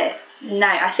have it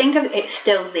now, I think it's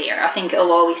still there. I think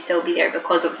it'll always still be there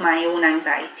because of my own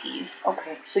anxieties.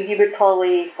 Okay, so you would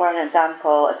probably, for an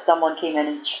example, if someone came in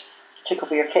and just took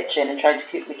over your kitchen and tried to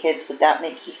cook the kids, would that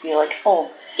make you feel like home?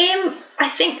 I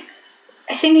think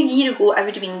I think a year ago I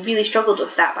would have been really struggled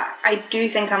with that, but I do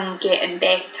think I'm getting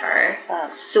better.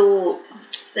 So,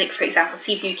 like for example,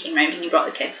 see if you came round and you brought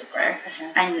the kids over,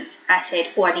 and I said,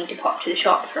 oh, I need to pop to the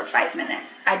shop for 5 minutes.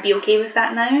 I'd be okay with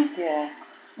that now. Yeah.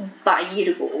 But a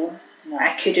year ago,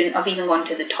 I couldn't have even gone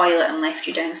to the toilet and left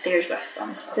you downstairs with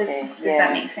them. Does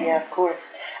that make sense? Yeah, of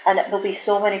course. And there'll be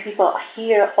so many people, I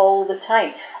hear it all the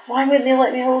time, why wouldn't they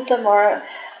let me hold them? Or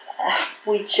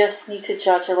we just need to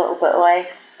judge a little bit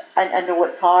less. And I know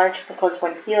it's hard because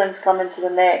when feelings come into the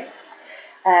mix,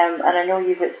 and I know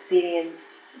you've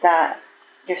experienced that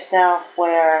yourself,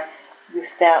 where you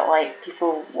felt like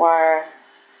people were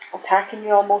attacking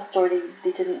you almost, or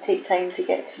they didn't take time to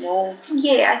get to know.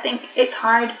 Yeah, I think it's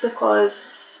hard because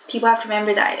people have to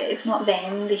remember that it's not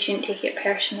them, they shouldn't take it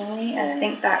personally. And I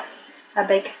think that's a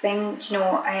big thing. You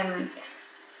know,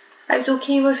 I was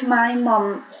okay with my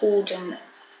mum holding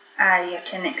Aria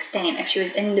to an extent if she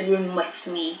was in the room with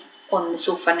me on the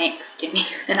sofa next to me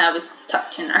and I was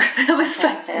touching her. I was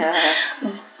fine. Yeah.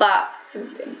 But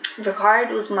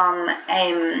Ricardo's mum,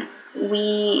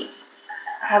 we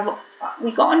got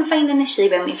on fine initially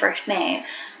when we first met,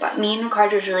 but me and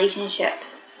Ricardo's relationship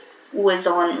was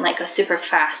on like a super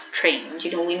fast train.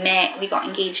 You know, we met, we got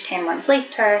engaged 10 months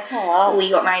later. Oh, wow. We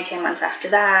got married 10 months after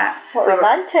that. What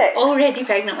romantic. Already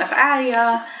pregnant with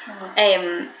Aria.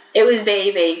 It was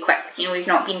very, very quick. You know, we've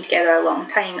not been together a long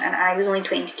time, and I was only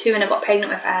 22 when I got pregnant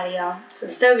with Aria, so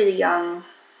still really young.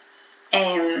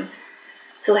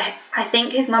 So I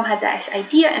think his mum had this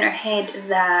idea in her head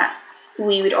that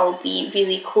we would all be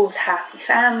really close, happy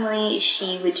family.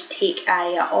 She would take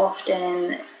Aria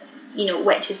often, you know,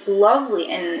 which is lovely,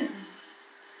 and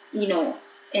you know,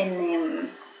 in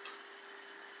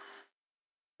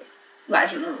well,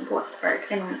 I don't know what's the word,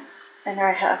 I'm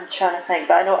trying to think,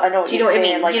 but I know what do you know what saying,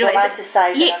 I mean? like you know,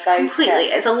 romanticising yes, about completely.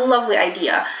 it. It's a lovely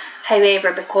idea.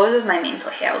 However, because of my mental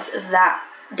health, that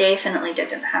definitely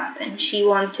didn't happen. She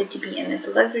wanted to be in the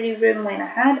delivery room when I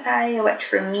had Aria, which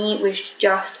for me was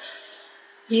just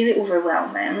really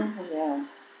overwhelming. Yeah.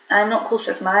 I'm not close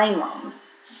with my mum,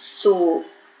 so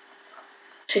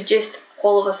to just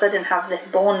all of a sudden have this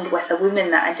bond with a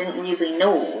woman that I didn't really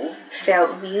know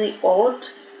felt really odd.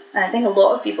 And I think a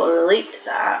lot of people relate to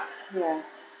that. Yeah.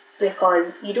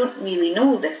 Because you don't really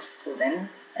know this woman,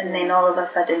 and then all of a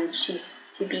sudden she's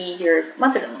to be your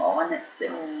mother-in-law, and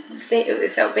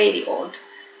it felt very odd.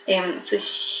 So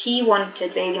she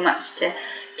wanted very much to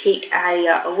take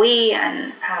Aria away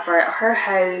and have her at her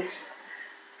house.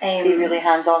 Be really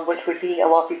hands-on, which would be a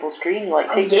lot of people's dream. Like,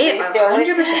 take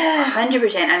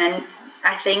 100%. And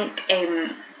I think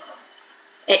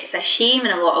it's a shame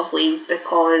in a lot of ways,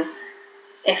 because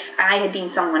if I had been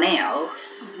someone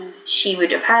else, she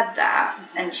would have had that,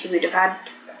 and she would have had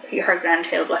her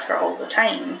grandchild with her all the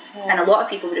time. And a lot of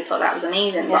people would have thought that was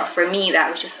amazing, but for me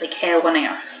that was just like hell on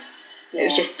earth. It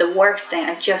was just the worst thing.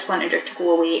 I just wanted her to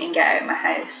go away and get out of my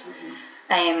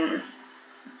house.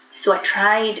 So I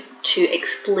tried to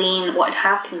explain what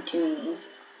had happened to me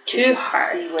to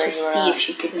her to see if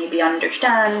she could maybe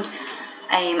understand.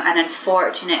 And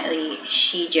unfortunately,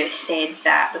 she just said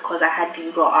that because I had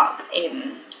been brought up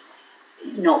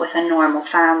not with a normal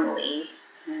family,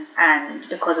 and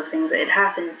because of things that had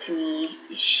happened to me,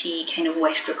 she kind of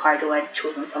wished Ricardo had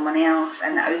chosen someone else,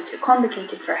 and that was too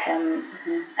complicated for him.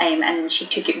 And she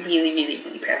took it really, really,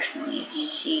 really personally.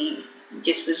 She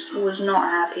just was not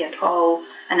happy at all,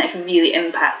 and it's really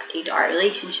impacted our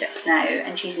relationship now,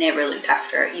 and she's never looked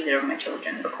after either of my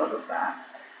children because of that.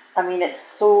 I mean, it's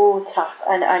so tough,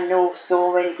 and I know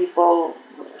so many people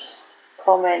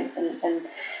comment and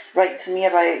write to me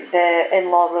about the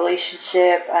in-law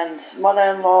relationship and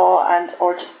mother-in-law, and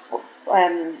or just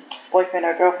boyfriend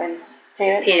or girlfriend's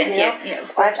parents. You know? Yeah,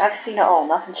 I've seen it all.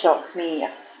 Nothing shocks me.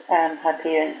 I've had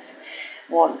parents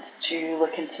want to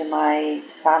look into my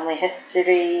family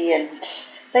history and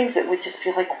things that would just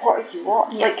be like, what are you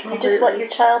want? Yeah, like, can you just let your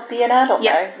child be an adult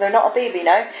now? They're not a baby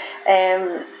now.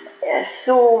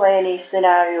 So many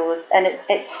scenarios, and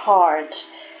it's hard.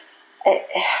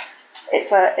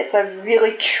 It's a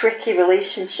really tricky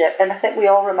relationship, and I think we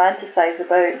all romanticize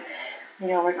about, you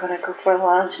know, we're going to go for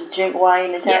lunch and drink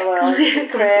wine and tell our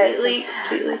secrets. Completely.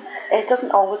 It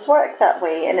doesn't always work that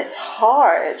way, and it's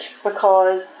hard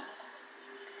because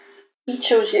he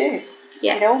chose you.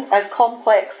 Yeah. You know, as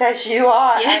complex as you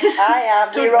are, and I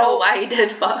am. Don't know why I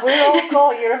did, but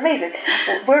you're amazing.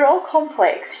 We're all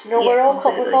complex. You know,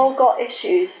 we've all got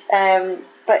issues.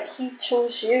 But he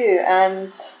chose you,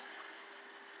 and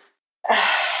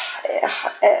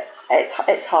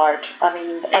it's hard. I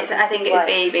mean, I think it's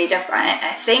very, very different.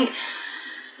 I think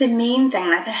the main thing,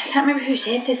 I can't remember who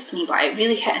said this to me, but it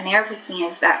really hit a nerve with me,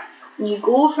 is that you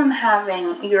go from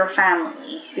having your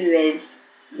family, who is,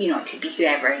 it could be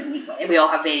whoever, we all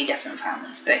have very different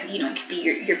families, but, it could be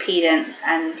your parents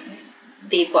and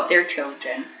they've got their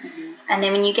children. Mm-hmm. And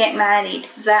then when you get married,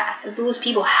 those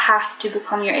people have to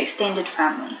become your extended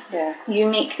family. Yeah. You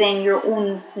make then your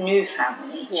own new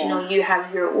family. Yeah. You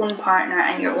have your own partner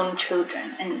and your own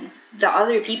children. And the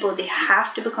other people, they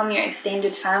have to become your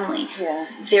extended family. Yeah.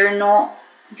 They're not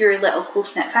your little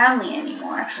close-knit family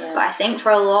anymore. Yeah. But I think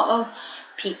for a lot of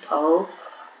people,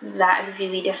 that is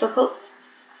really difficult.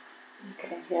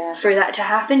 Okay, yeah. For that to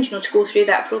happen, to go through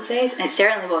that process. And it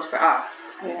certainly was for us.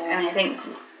 Yeah. I mean, I think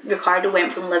Ricardo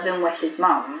went from living with his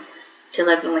mum to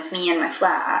living with me in my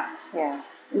flat. Yeah.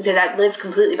 Because I'd lived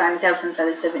completely by myself since I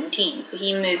was 17. So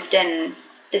he moved in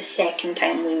the second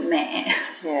time we met.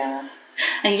 Yeah.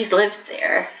 And he just lived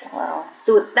there. Wow.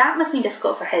 So that must be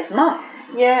difficult for his mum.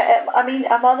 Yeah, I mean,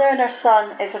 a mother and her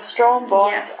son is a strong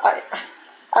bond. Yeah.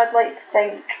 I'd like to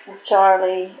think with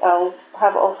Charlie, I'll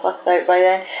have it all sussed out by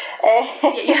then.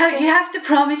 You have to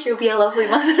promise you'll be a lovely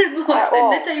mother-in-law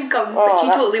when the time comes, but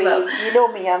you totally will. You know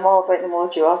me, I'm all about the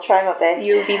mojo. I'll try my best.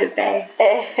 You'll be the best.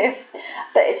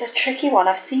 But it's a tricky one.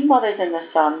 I've seen mothers and their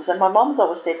sons, and my mum's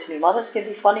always said to me, mothers can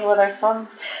be funny with their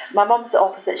sons. My mum's the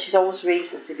opposite. She's always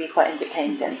raised us to be quite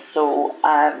independent. So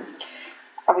I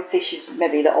would say she's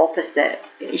maybe the opposite.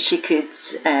 She could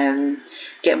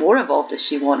get more involved if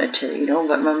she wanted to,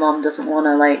 but my mum doesn't want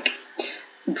to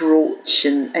broach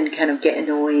and kind of get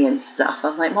annoying and stuff.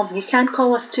 I'm like, Mum, you can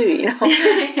call us too, you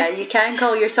can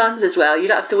call your sons as well. You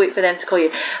don't have to wait for them to call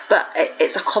you. But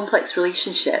it's a complex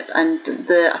relationship, and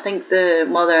I think the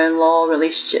mother-in-law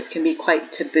relationship can be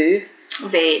quite taboo.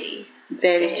 Very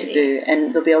taboo, and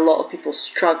there'll be a lot of people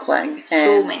struggling.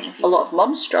 So many people. A lot of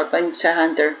mums struggling to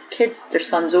hand their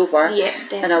sons over. Yeah,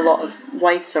 definitely. And a lot of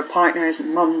wives or partners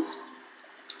and mums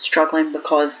struggling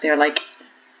because they're like,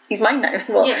 he's mine now.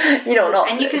 Well, not.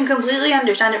 And you can completely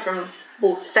understand it from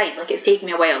both sides. It's taken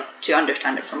me a while to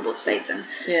understand it from both sides, and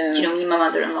me and my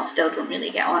mother-in-law still don't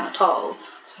really get on at all.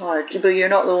 It's hard, but you're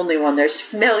not the only one. There's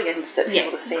millions that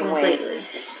feel the same way. Completely.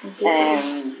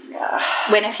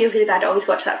 When I feel really bad, I always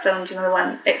watch that film. Do you know the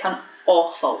one? It's an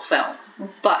awful film,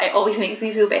 but it always makes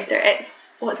me feel better. It's,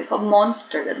 what's it called?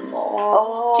 Monster-in-Law.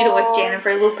 Oh, do you know, with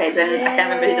Jennifer Lopez, and I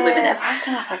can't remember who the woman is. I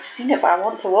don't know if I've seen it, but I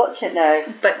want to watch it now.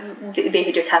 But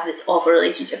they just have this awful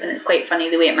relationship, and it's quite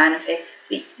funny the way it manifests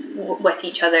with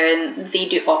each other, and they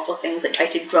do awful things like try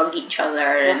to drug each other,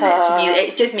 and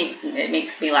it just makes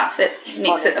me laugh. It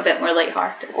makes it a bit more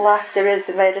lighthearted. Laughter is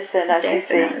the medicine, as you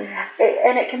say.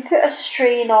 And it can put a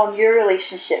strain on your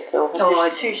relationship, though.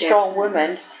 There's two strong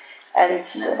women. And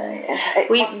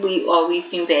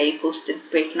we've been very close to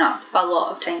breaking up a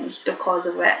lot of times because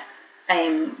of it,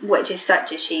 which is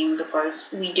such a shame because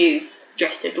we do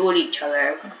just adore each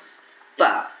other,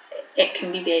 but it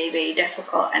can be very, very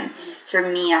difficult. And for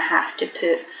me, I have to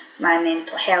put my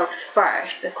mental health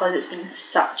first because it's been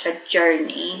such a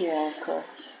journey. Yeah, of course.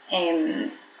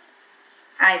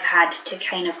 I've had to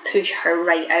kind of push her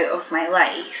right out of my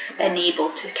life and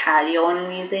able to carry on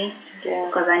really,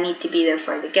 because I need to be there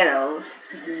for the girls.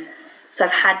 Mm-hmm. So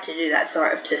I've had to do that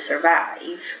sort of to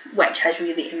survive, which has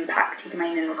really impacted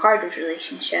mine and Ricardo's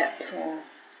relationship. Yeah.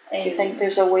 Do you think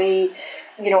there's a way,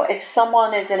 if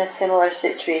someone is in a similar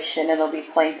situation, and there'll be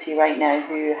plenty right now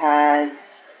who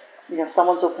has,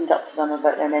 someone's opened up to them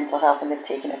about their mental health and they've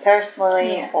taken it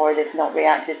personally, or they've not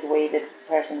reacted the way the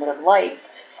person would have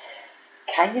liked.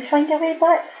 Can you find a way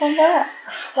back from that?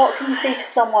 What can you say to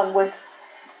someone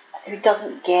who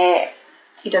doesn't get?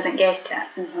 He doesn't get it.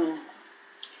 Mm-hmm.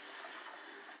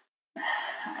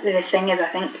 The thing is, I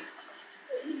think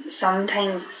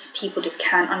sometimes people just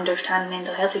can't understand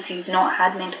mental health. If you've not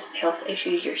had mental health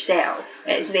issues yourself,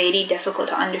 it's very difficult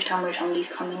to understand where somebody's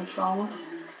coming from.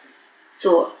 Mm-hmm.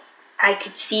 So I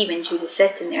could see when she was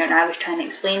sitting there and I was trying to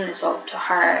explain this all to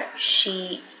her,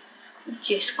 she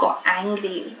just got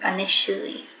angry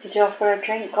initially. Did you offer a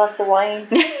drink, glass of wine,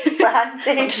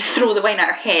 brandy? Just throw the wine at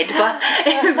her head,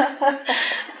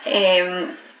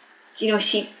 but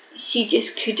she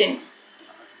just couldn't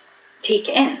take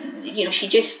it in. She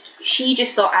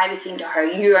just thought I was saying to her,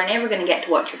 you are never going to get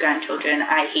to watch your grandchildren,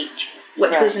 I hate you,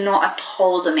 which was not at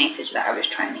all the message that I was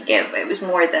trying to give. It was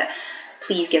more that,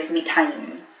 please give me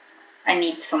time, I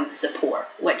need some support,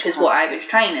 which is what I was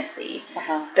trying to say.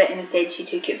 But instead she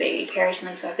took it very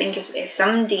personally. So I think if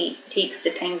somebody takes the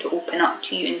time to open up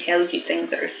to you and tells you things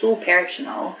that are so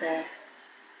personal,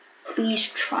 please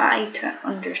try to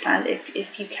understand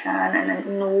if you can. And I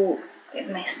know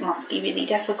it must be really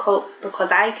difficult,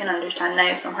 because I can understand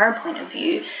now from her point of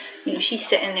view. She's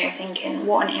sitting there thinking,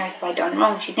 what on earth have I done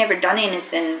wrong? She'd never done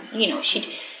anything,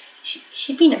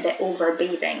 she'd been a bit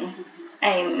overbearing,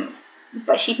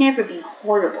 but she'd never been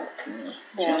horrible to me.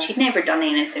 Yeah. She'd never done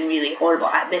anything really horrible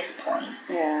at this point.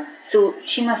 Yeah. So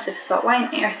she must have thought, why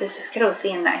on earth is this girl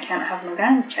saying that I can't have my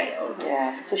grandchild?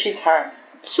 Yeah. So she's hurt.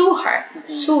 So hurt,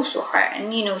 so hurt.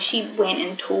 And, you know, she went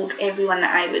and told everyone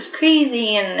that I was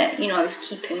crazy and that, you know, I was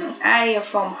keeping Arya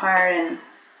from her, and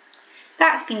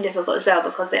that's been difficult as well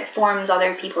because it forms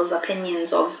other people's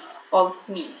opinions of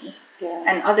me. Yeah.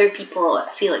 And other people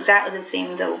feel exactly the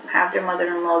same. They'll have their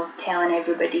mother-in-laws telling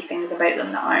everybody things about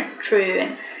them that aren't true,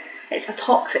 and it's a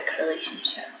toxic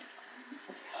relationship.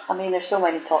 I mean, there's so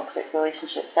many toxic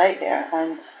relationships out there,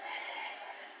 and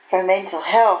for mental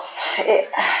health,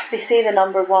 they say the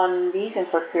number one reason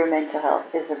for poor mental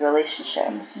health is the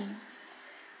relationships,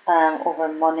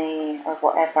 over money or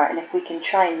whatever. And if we can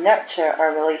try and nurture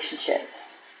our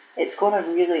relationships, it's going to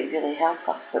really, really help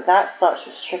us. But that starts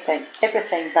with stripping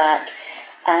everything back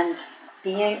and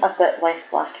being a bit less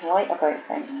black and white about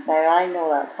things. Now, I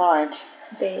know that's hard.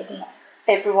 Baby.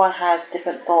 Everyone has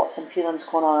different thoughts and feelings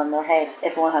going on in their head.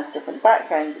 Everyone has different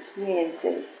backgrounds,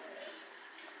 experiences.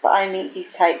 But I meet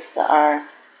these types that are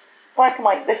black and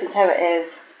white, this is how it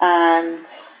is, and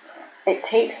it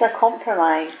takes a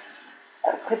compromise,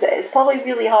 because it's probably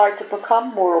really hard to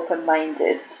become more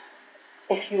open-minded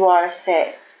if you are a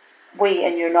set way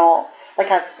and you're not,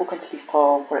 like I've spoken to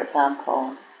people, for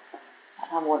example,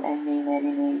 I won't name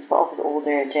any names, but of the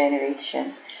older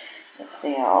generation, that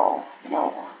say, oh, you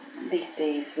know, these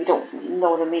days we don't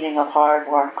know the meaning of hard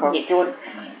work, or we don't,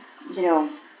 you know,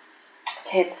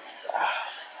 kids,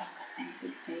 just some of the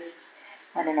things they say,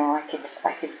 I don't know,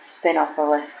 I could spin up a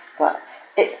list, but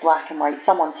it's black and white.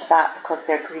 Someone's fat because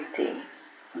they're greedy.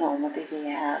 No, maybe they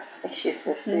have issues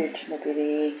with food,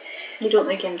 maybe they don't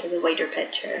look into the wider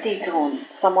picture. They don't.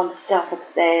 Someone's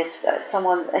self-obsessed,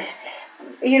 someone,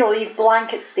 you know, these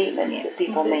blanket statements that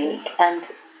people make, and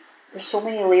there's so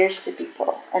many layers to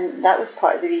people, and that was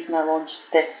part of the reason I launched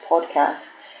this podcast,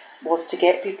 was to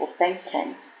get people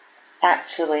thinking,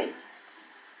 actually,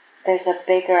 there's a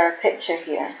bigger picture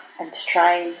here, and to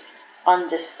try and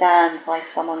understand why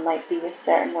someone might be a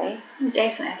certain way.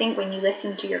 Definitely. I think when you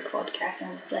listen to your podcast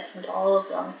and listen to all of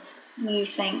them, you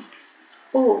think,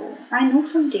 oh, I know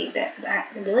somebody that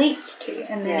relates to,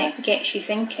 and then it gets you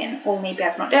thinking, oh, maybe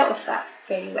I've not dealt with that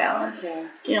very well. And,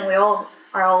 you know, we all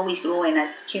are always growing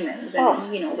as humans,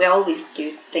 and, you know, we always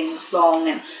do things wrong.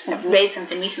 And I've read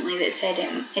something recently that said,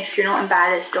 if you're not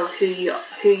embarrassed of who you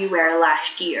were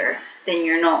last year, then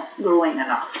you're not growing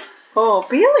enough. Oh,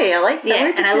 really? I like that.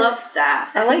 Yeah, and I loved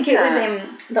that. I think it was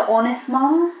The Honest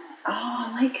Mom. Oh,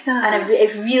 I like that. And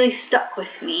it's really stuck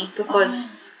with me because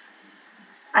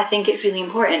I think it's really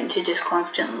important to just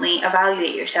constantly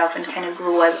evaluate yourself and kind of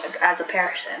grow as a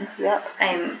person. Yep.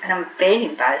 And I'm very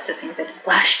embarrassed of things I did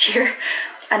last year,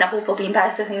 and I hope I'll be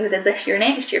embarrassed of things I did this year,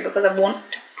 next year, because I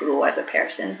want to grow as a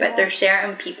person. But there's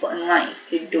certain people in life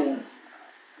who don't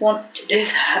want to do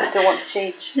that. They don't want to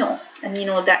change. No, and you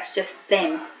know, that's just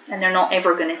them, and they're not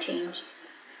ever going to change.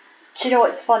 Do you know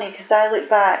what's funny? Because I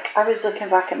was looking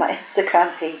back at my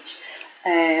Instagram page,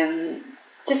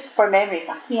 just for memories.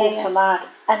 I'm so mad.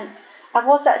 And I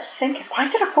was actually thinking, why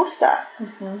did I post that?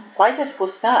 Why did I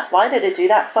post that? Why did I do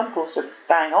that? Some posts are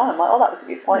bang on. I'm like, oh, that was a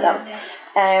good point.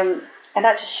 And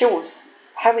that just shows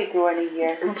how we grow in a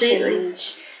year. We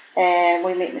change.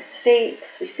 We make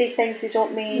mistakes. We say things we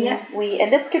don't mean.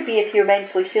 And this could be if you're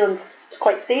mentally feeling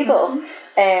quite stable.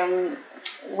 When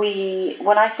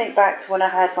I think back to when I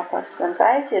had my first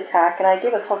anxiety attack, and I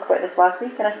gave a talk about this last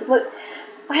week, and I said, look,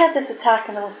 I had this attack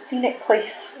in the most scenic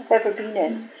place I've ever been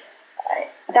in.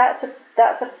 That's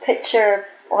a picture,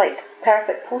 like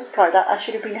perfect postcard. I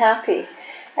should have been happy,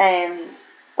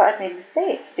 but I've made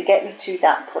mistakes to get me to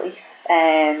that place,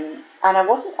 and I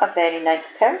wasn't a very nice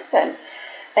person,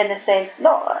 in the sense,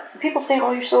 not people saying,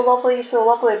 oh, you're so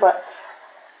lovely, but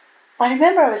I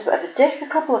remember I was a bit of a dick a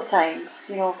couple of times,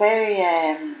 you know, very,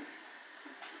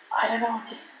 I don't know,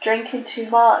 just drinking too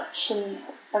much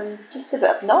and just a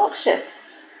bit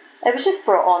obnoxious. It was just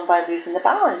brought on by losing the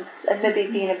balance and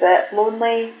maybe being a bit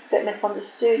lonely, a bit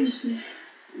misunderstood,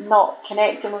 not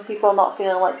connecting with people, not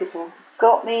feeling like people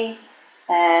got me,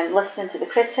 listening to the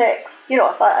critics. You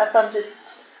know, if I'm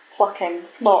just plucking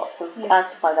thoughts as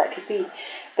to why that could be.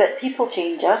 But people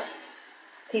change us.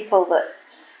 People that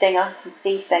sting us and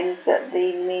say things that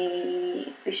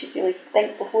they should really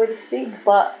think before they speak.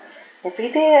 But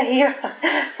every day I hear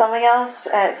something else.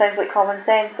 It sounds like common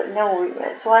sense, but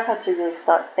no. So I've had to really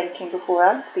start thinking before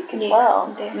I speak as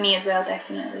well. Me as well,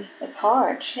 definitely. It's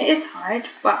hard. It is hard,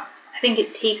 but I think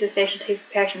it takes a special type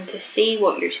of person to say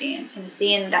what you're saying, and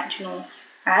saying that, you know,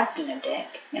 I've been a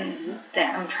dick and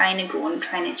that I'm trying to grow and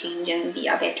trying to change and be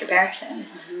a better person.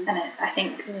 And I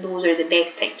think those are the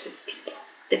best types of people.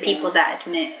 The people that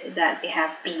admit that they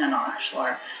have been an arse,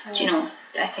 or do you know,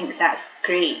 I think that's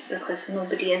great because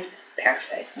nobody is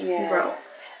perfect. We're all.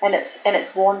 And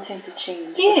it's wanting to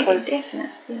change. Yeah, because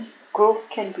definitely. Growth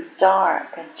can be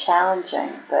dark and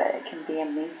challenging, but it can be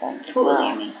amazing.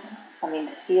 Totally amazing. I mean,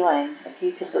 the feeling, if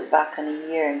you could look back on a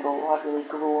year and go, oh, I've really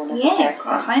grown as a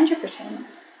person. 100%.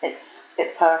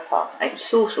 It's powerful. It's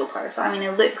so powerful. I mean,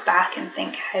 I look back and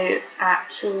think how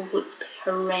absolutely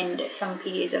horrendous some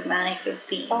periods of my life have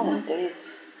been. Oh, it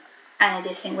is. And I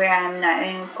just think where I am now,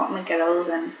 and I've got my girls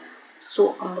and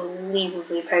so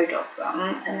unbelievably proud of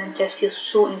them, and I just feel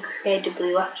so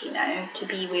incredibly lucky now to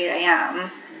be where I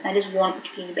am. I just want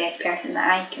to be the best person that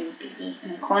I can be,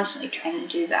 and I'm constantly trying to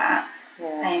do that.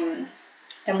 Yeah.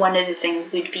 And one of the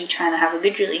things would be trying to have a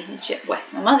good relationship with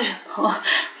my mother-in-law.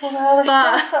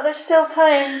 Well, there's still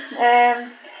time.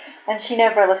 And she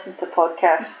never listens to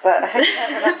podcasts, but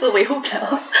well, we hope so.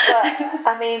 But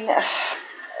I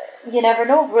mean, you never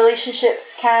know.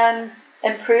 Relationships can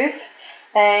improve,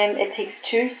 and it takes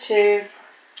two to.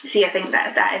 See, I think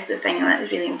that is the thing that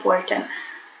is really important.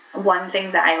 One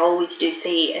thing that I always do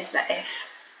say is that if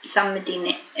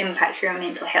somebody impacts your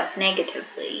mental health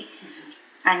negatively,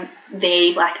 I'm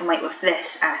very black and white with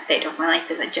this aspect of my life,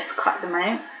 is I just cut them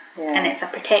out. Yeah. And it's a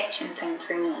protection thing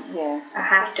for me. Yeah. I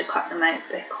have to cut them out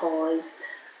because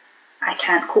I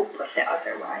can't cope with it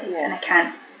otherwise, and I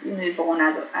can't move on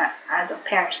as a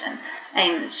person.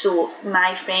 So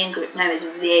my friend group now is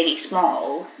very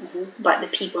small, but the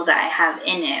people that I have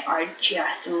in it are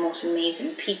just the most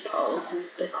amazing people,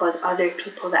 because other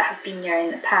people that have been there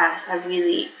in the past have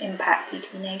really impacted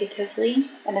me negatively.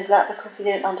 And is that because they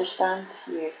didn't understand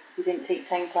you? You didn't take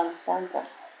time to understand them?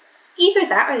 Either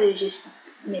that, or they're just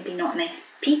maybe not nice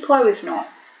people, or we've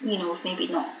maybe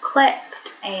not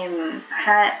clicked.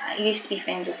 I used to be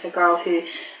friends with a girl who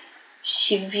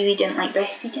she really didn't like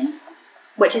breastfeeding,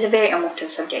 which is a very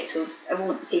emotive subject, so I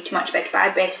won't say too much about it, but I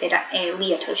breastfed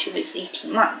Leah till she was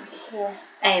 18 months. Yeah.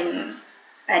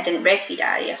 I didn't breastfeed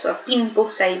Aria, so I've been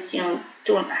both sides,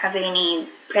 don't have any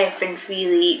preference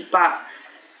really, but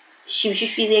she was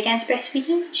just really against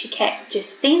breastfeeding. She kept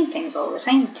just saying things all the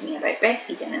time to me about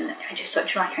breastfeeding, and I just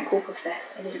thought, I can't cope with this.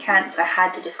 I just can't, so I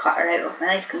had to just cut her out of my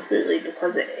life completely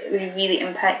because it was really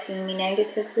impacting me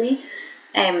negatively.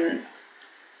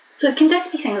 So it can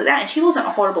just be things like that, and she wasn't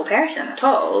a horrible person at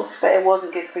all. But it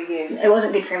wasn't good for you. It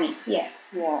wasn't good for me, yeah.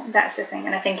 Yeah. That's the thing,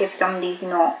 and I think if somebody's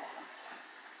not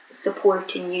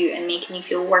supporting you and making you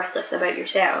feel worthless about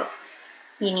yourself,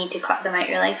 you need to cut them out of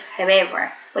your life.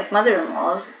 However, with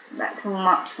mother-in-laws, that's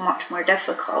much, much more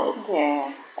difficult.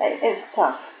 Yeah, it's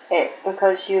tough.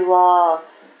 Because you love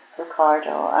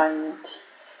Ricardo and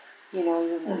you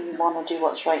want to do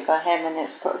what's right by him, and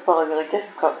it's probably really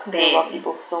difficult because you love you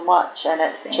both so much, and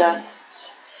it's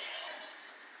just.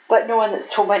 But knowing that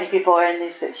so many people are in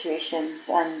these situations,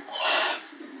 and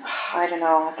I don't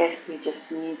know, I guess we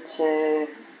just need to.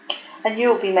 And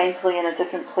you'll be mentally in a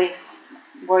different place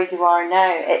where you are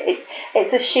now.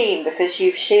 It's a shame because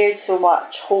you've shared so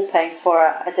much hoping for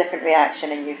a different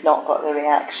reaction and you've not got the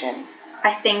reaction.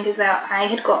 I think as well, I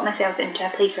had got myself into a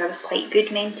place where I was quite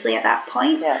good mentally at that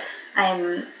point. Yeah.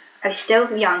 I was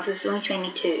still young, so I was only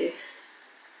 22,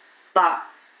 but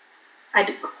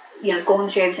I'd gone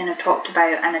through everything I've talked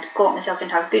about, and I'd got myself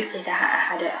into a good place. I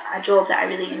had a job that I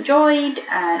really enjoyed,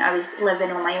 and I was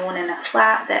living on my own in a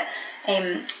flat that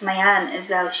my aunt as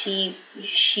well,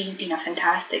 she's been a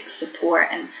fantastic support,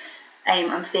 and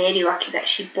I'm very lucky that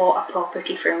she bought a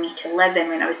property for me to live in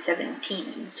when I was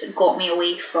 17, so it got me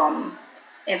away from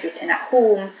everything at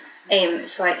home.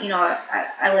 So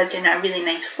I lived in a really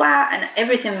nice flat, and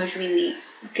everything was really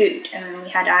good, and then we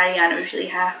had Aria, and I was really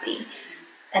happy.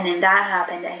 And then that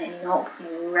happened, and it knocked me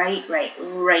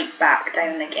right back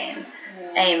down again.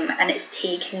 Yeah. And it's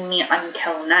taken me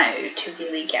until now to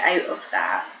really get out of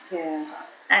that. Yeah.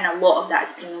 And a lot of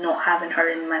that's been not having her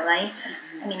in my life.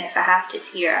 I mean, if I have to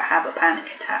see her, I have a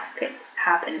panic attack. It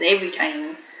happens every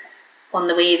time. On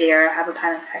the way there, I have a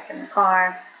panic attack in the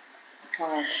car.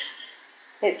 God.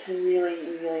 It's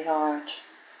really, really hard.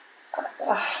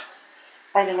 I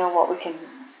don't know what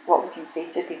we can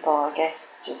say to people. I guess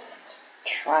just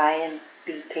try and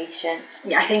be patient.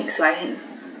 Yeah, I think so. I think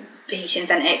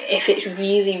patience, and if it's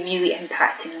really, really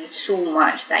impacting you so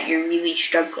much that you're really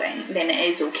struggling, then it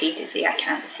is okay to say, I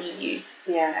can't see you.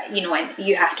 Yeah. And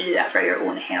you have to do that for your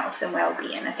own health and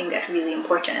well-being. I think that's really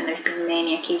important, and there's been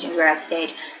many occasions where I've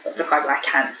said, look, Ricardo, I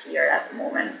can't see her at the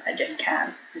moment. I just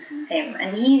can't.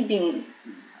 And he's been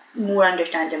more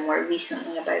understanding more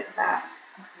recently about that.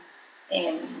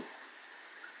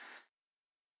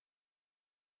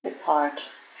 It's hard.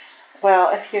 Well,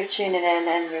 if you're tuning in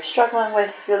and you're struggling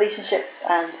with relationships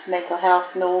and mental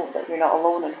health, know that you're not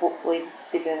alone, and hopefully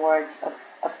Stephen's words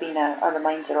have been a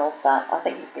reminder of that. I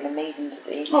think you've been amazing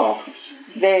today. Oh.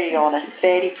 Very honest,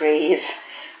 very brave,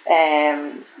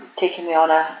 taking me on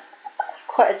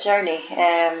quite a journey.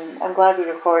 I'm glad we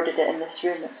recorded it in this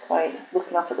room. It's quite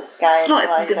looking up at the sky and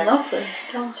It's been lovely.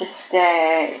 Just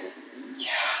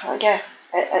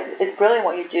it's brilliant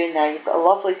what you're doing now. You've got a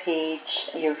lovely page.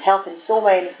 You're helping so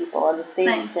many people in the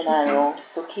same scenario.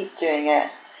 So keep doing it.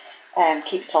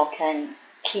 Keep talking.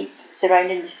 Keep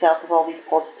surrounding yourself with all these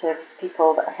positive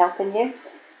people that are helping you.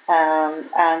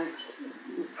 And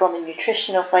from the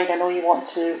nutritional side, I know you want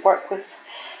to work with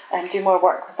do more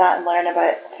work with that and learn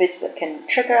about foods that can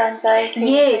trigger anxiety.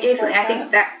 Yeah, definitely. I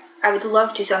think that I would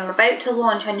love to. So I'm about to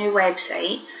launch a new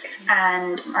website,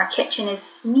 and our kitchen is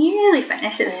nearly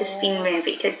finished. It's just been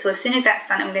renovated. So as soon as that's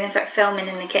done, I'm going to start filming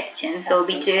in the kitchen. So we'll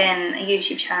be doing a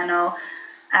YouTube channel,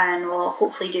 and we'll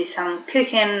hopefully do some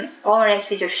cooking. All our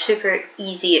recipes are super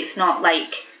easy. It's not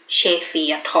like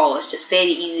chefy at all. It's just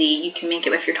very easy. You can make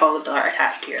it with your toddler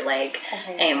attached to your leg,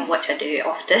 which I do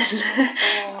often.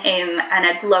 And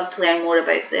I'd love to learn more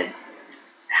about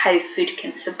how food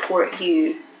can support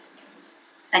you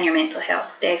and your mental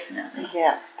health, definitely.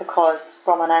 Yeah, because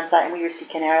from an anxiety, we were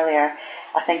speaking earlier,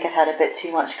 I think I'd had a bit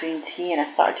too much green tea and I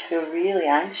started to feel really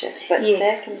anxious, but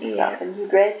sick and stuff. And you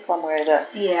read somewhere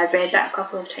that... Yeah, I've read that a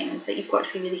couple of times, that you've got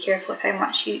to be really careful with how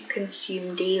much you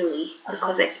consume daily,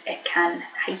 because it can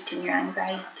heighten your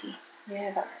anxiety.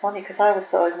 Yeah, that's funny, because I always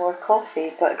thought it was more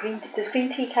coffee, but does green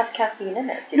tea have caffeine in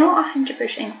it? Not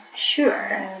 100% sure.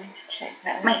 I need to check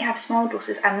that. It might have small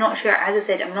doses. I'm not sure. As I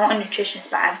said, I'm not a nutritionist,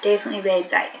 but I've definitely read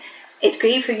that it's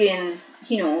great for you in,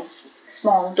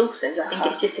 small doses. I think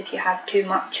it's just if you have too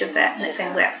much of it, and it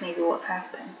sounds like that's maybe what's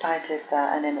happened. I did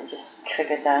that, and then it just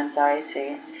triggered the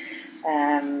anxiety.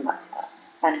 And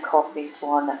coffee's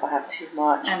one if I have too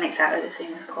much. I'm exactly the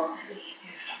same with coffee.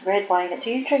 Red wine.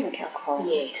 Do you drink alcohol?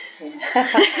 Yes.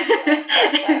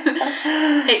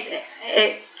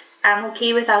 Yeah. I'm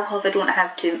okay with alcohol if I don't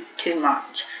have too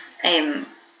much.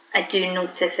 I do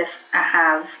notice if I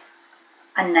have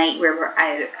a night where we're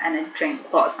out and I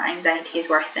drink lots, my anxiety is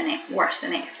worse the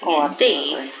next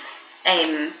day.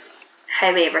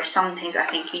 However, sometimes I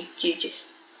think you just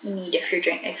need, if you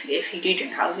do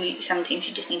drink alcohol, sometimes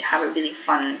you just need to have a really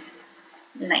fun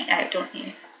night out, don't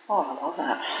you? Oh, I love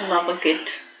that. I love a good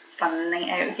fun night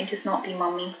out. You can just not be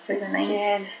mummy for the night.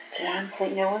 Yeah, just dance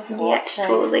like no one's watching. Yeah,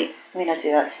 totally. I mean, I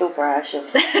do that sober, actually.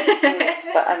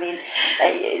 But I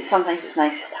mean, sometimes it's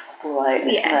nice just to have a blow out, isn't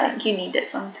it? I think you need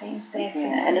it sometimes, definitely.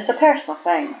 Yeah, and it's a personal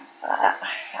thing. So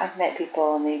I've met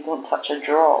people and they don't touch a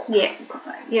drop.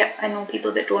 Yeah, I know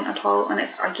people that don't at all, and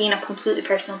it's again a completely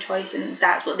personal choice, and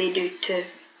that's what they do to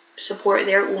support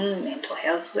their own mental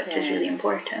health, which is really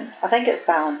important. I think it's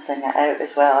balancing it out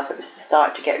as well. If it was to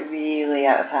start to get really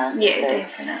out of hand,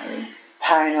 Definitely.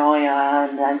 Paranoia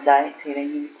and anxiety,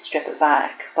 then you strip it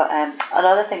back. But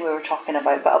another thing we were talking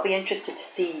about, but I'll be interested to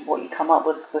see what you come up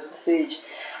with the food.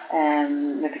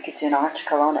 Maybe we could do an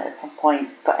article on it at some point.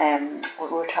 But we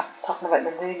were talking about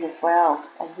the moon as well,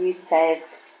 and you said,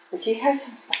 did you hear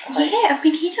some stuff about it? Yeah, I've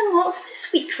been hearing lots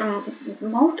this week from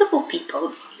multiple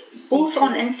people, both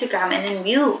on Instagram and in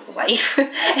real life,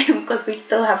 because we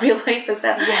still have real life as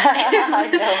well. Yeah, I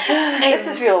know. This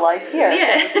is real life here, so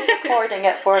we're just recording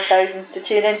it for thousands to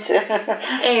tune into. A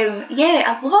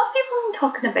lot of people are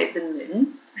talking about the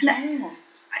moon. Yeah.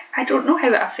 I don't know how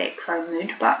it affects our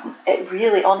mood, but... It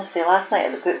really, honestly, last night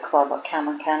at the book club at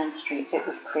Cannon Street, it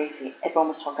was crazy. Everyone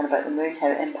was talking about the moon,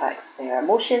 how it impacts their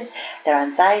emotions, their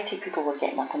anxiety. People were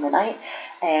getting up in the night.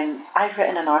 I've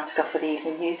written an article for the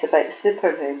Evening News about the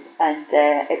supermoon, and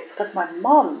because my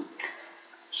mum,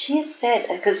 she had said,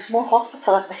 because there was more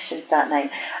hospital admissions that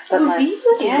night. But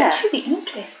really? That's really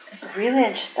interesting. Really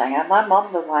interesting. And my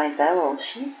mum, the wise owl,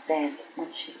 she had said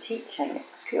when she was teaching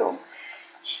at school,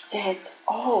 she said,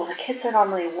 the kids are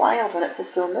normally wild when it's a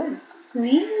full moon.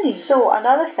 Really? So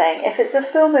another thing, if it's a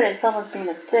full moon and someone's being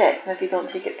a dick, maybe don't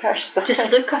take it personally. Just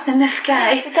look up in the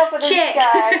sky. Look up in the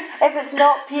sky. If it's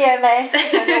not PMS,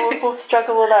 I know we both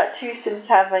struggle with that too since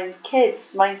having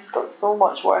kids. Mine's got so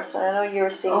much worse, and I know you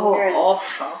were saying yours.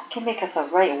 Awful. Can make us a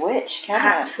right witch, can't it?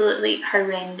 Absolutely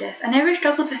horrendous. I never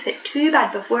struggled with it too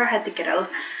bad before I had the girls.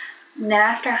 And then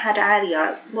after I had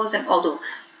Aria, although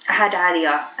I had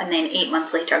Aria, and then 8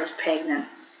 months later I was pregnant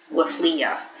with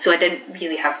Leah, so I didn't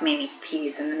really have many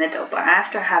periods in the middle. But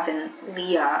after having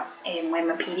Leah, when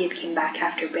my period came back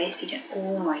after breastfeeding,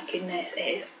 oh my goodness, it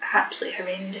is absolutely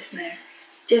horrendous now.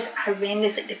 just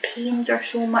horrendous. Like the pains are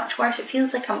so much worse. It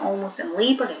feels like I'm almost in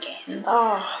labour again.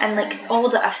 Oh, and like all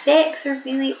the effects are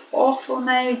really awful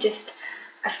now. I just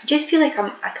feel like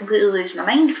I completely lose my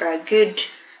mind for a good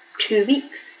 2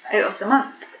 weeks out of the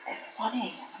month. It's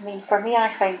funny. I mean, for me,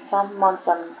 I find some months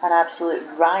I'm an absolute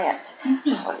riot.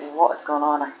 Just like, what is going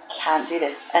on? I can't do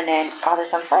this. And then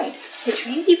others I'm fine. It's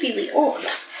really, really odd.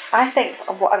 I think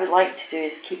what I would like to do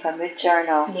is keep a mood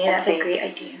journal. Yeah, that's a great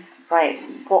idea. Right,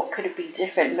 what could have been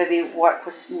different? Maybe work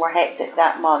was more hectic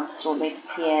that month, so maybe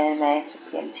PMS or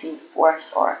PMT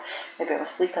worse, or maybe I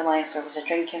was sleeping less, or was I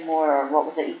drinking more, or what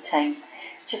was I eating?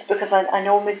 Just because I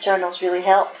know mood journals really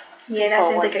help. Yeah, that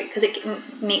sounds like it, because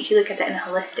it makes you look at it in a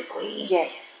holistic way.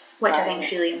 Yes. Which I think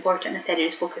is really important instead of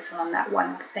just focusing on that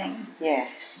one thing.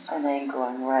 Yes, and then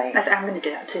going, right. I'm going to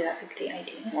do that too, that's a great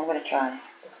idea. I'm going to try.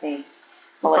 We'll see.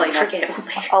 I'll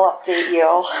update you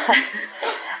all.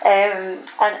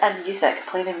 And music,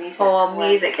 play the music. Oh,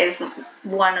 music is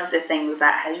one of the things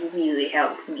that has really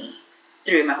helped me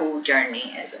through my whole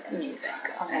journey is music.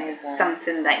 It's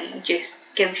something that just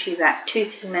gives you that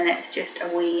 2-3 minutes just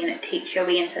away, and it takes you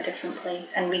away into a different place.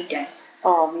 And reading.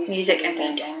 Oh, music and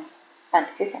reading. And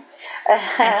cooking.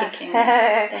 And cooking,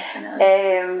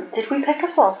 definitely. Did we pick a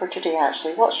song for today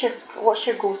actually? What's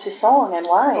your go-to song and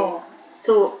why? Oh,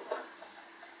 so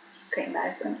quite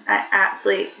embarrassing. I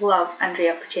absolutely love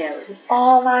Andrea Bocelli.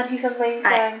 Oh man, he's amazing.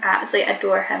 I absolutely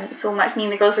adore him so much. Me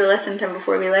and the girls were listening to him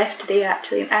before we left today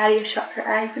actually, and Aria shuts her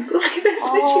eyes and goes like this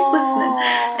when she's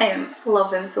listening.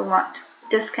 Love him so much.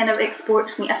 Just kind of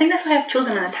exports me. I think that's why I've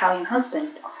chosen an Italian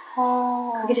husband.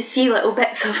 Oh. I get to see little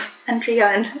bits of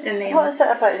Andrea in them. What is it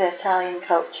about the Italian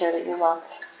culture that you love?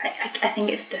 I think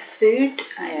it's the food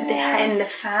and the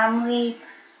family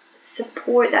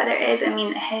support that there is. I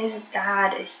mean, his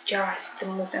dad is just the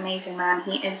most amazing man.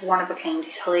 He is one of a kind.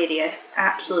 He's hilarious,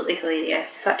 absolutely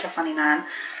hilarious, such a funny man,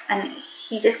 and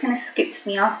he just kind of scoops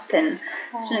me up and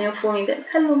he'll phone me like,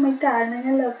 hello my darling,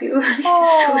 I love you. He's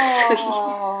just so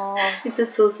sweet. He's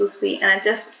just so sweet, and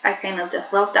I kind of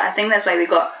just loved that. I think that's why we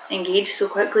got engaged so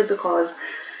quickly, because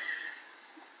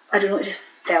I don't know, it just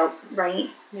felt right.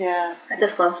 Yeah. I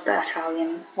just love the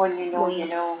Italian. When you know, you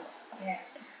know. Yeah.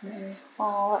 Mm-hmm.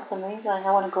 Oh, that's amazing.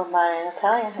 I want to go marry an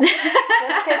Italian.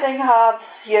 Just kidding,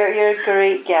 Hobbs. You're a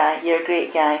great guy. You're a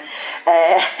great guy.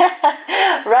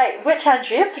 Right, which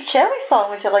Andrea Bocelli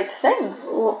song would you like to sing?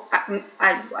 Oh,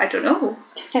 I don't know.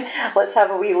 Let's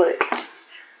have a wee look.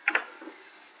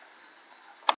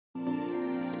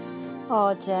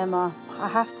 Oh, Gemma, I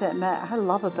have to admit, I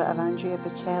love a bit of Andrea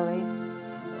Bocelli,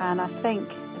 and I think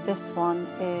this one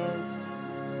is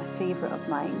a favourite of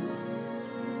mine.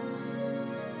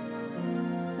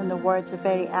 And the words are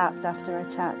very apt after our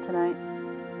chat tonight.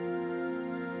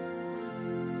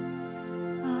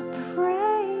 I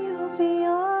pray you'll be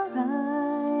alright,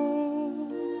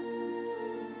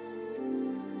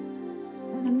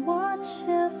 and watch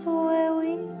us where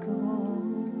we go,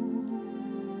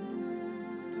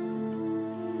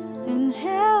 and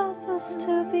help us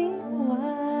to be wise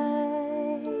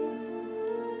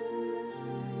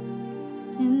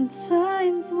in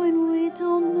times when we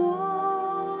don't know.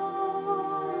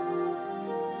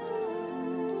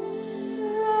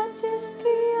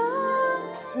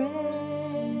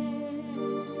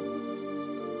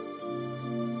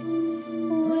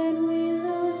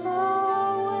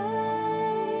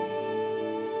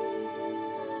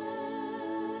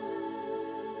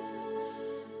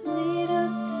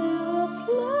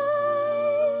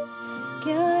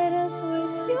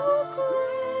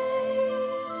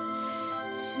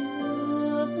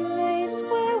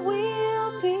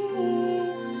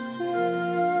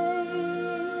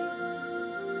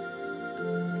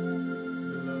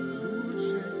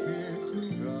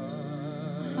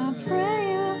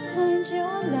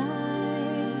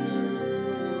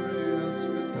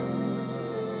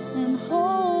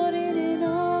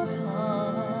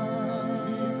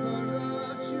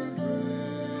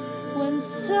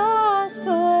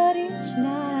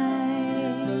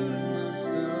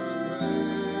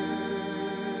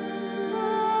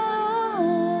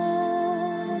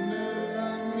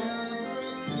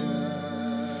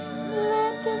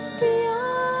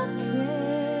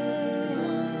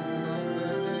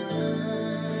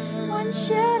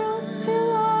 Shadows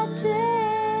fill our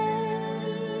day.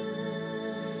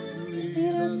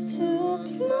 Lead us to a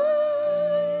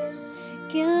place.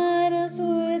 Guide us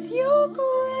with your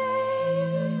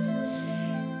grace.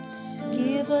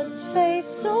 Give us faith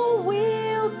so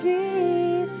we'll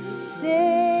be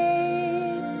saved.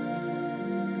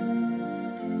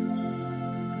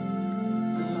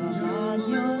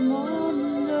 Sogno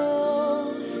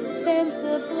mondo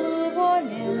senza tu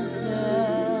volenza.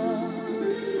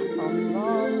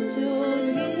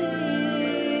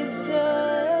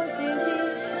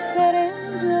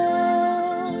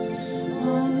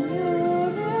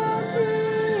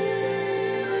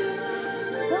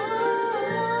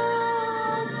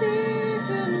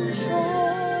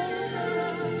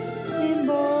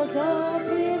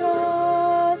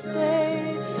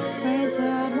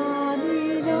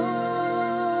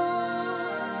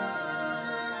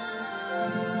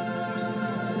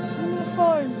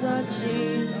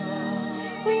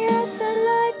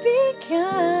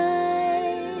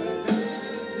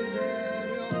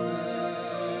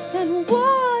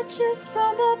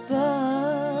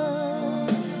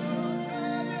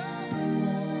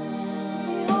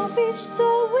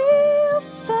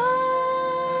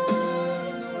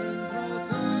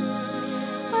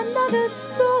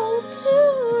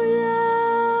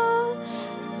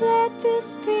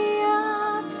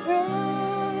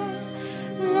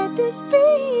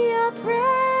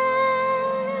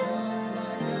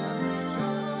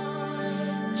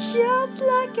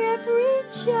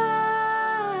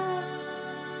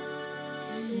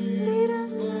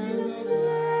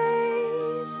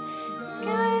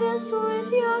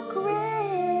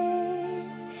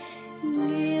 grace.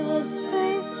 Give us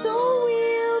faith so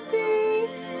we'll be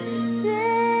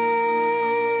saved.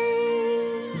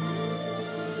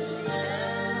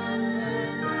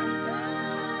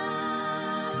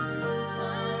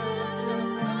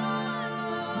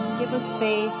 Give us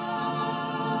faith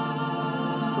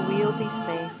so we'll be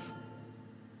safe.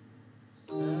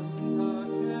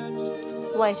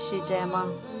 Bless you,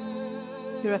 Gemma.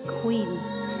 You're a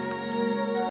queen.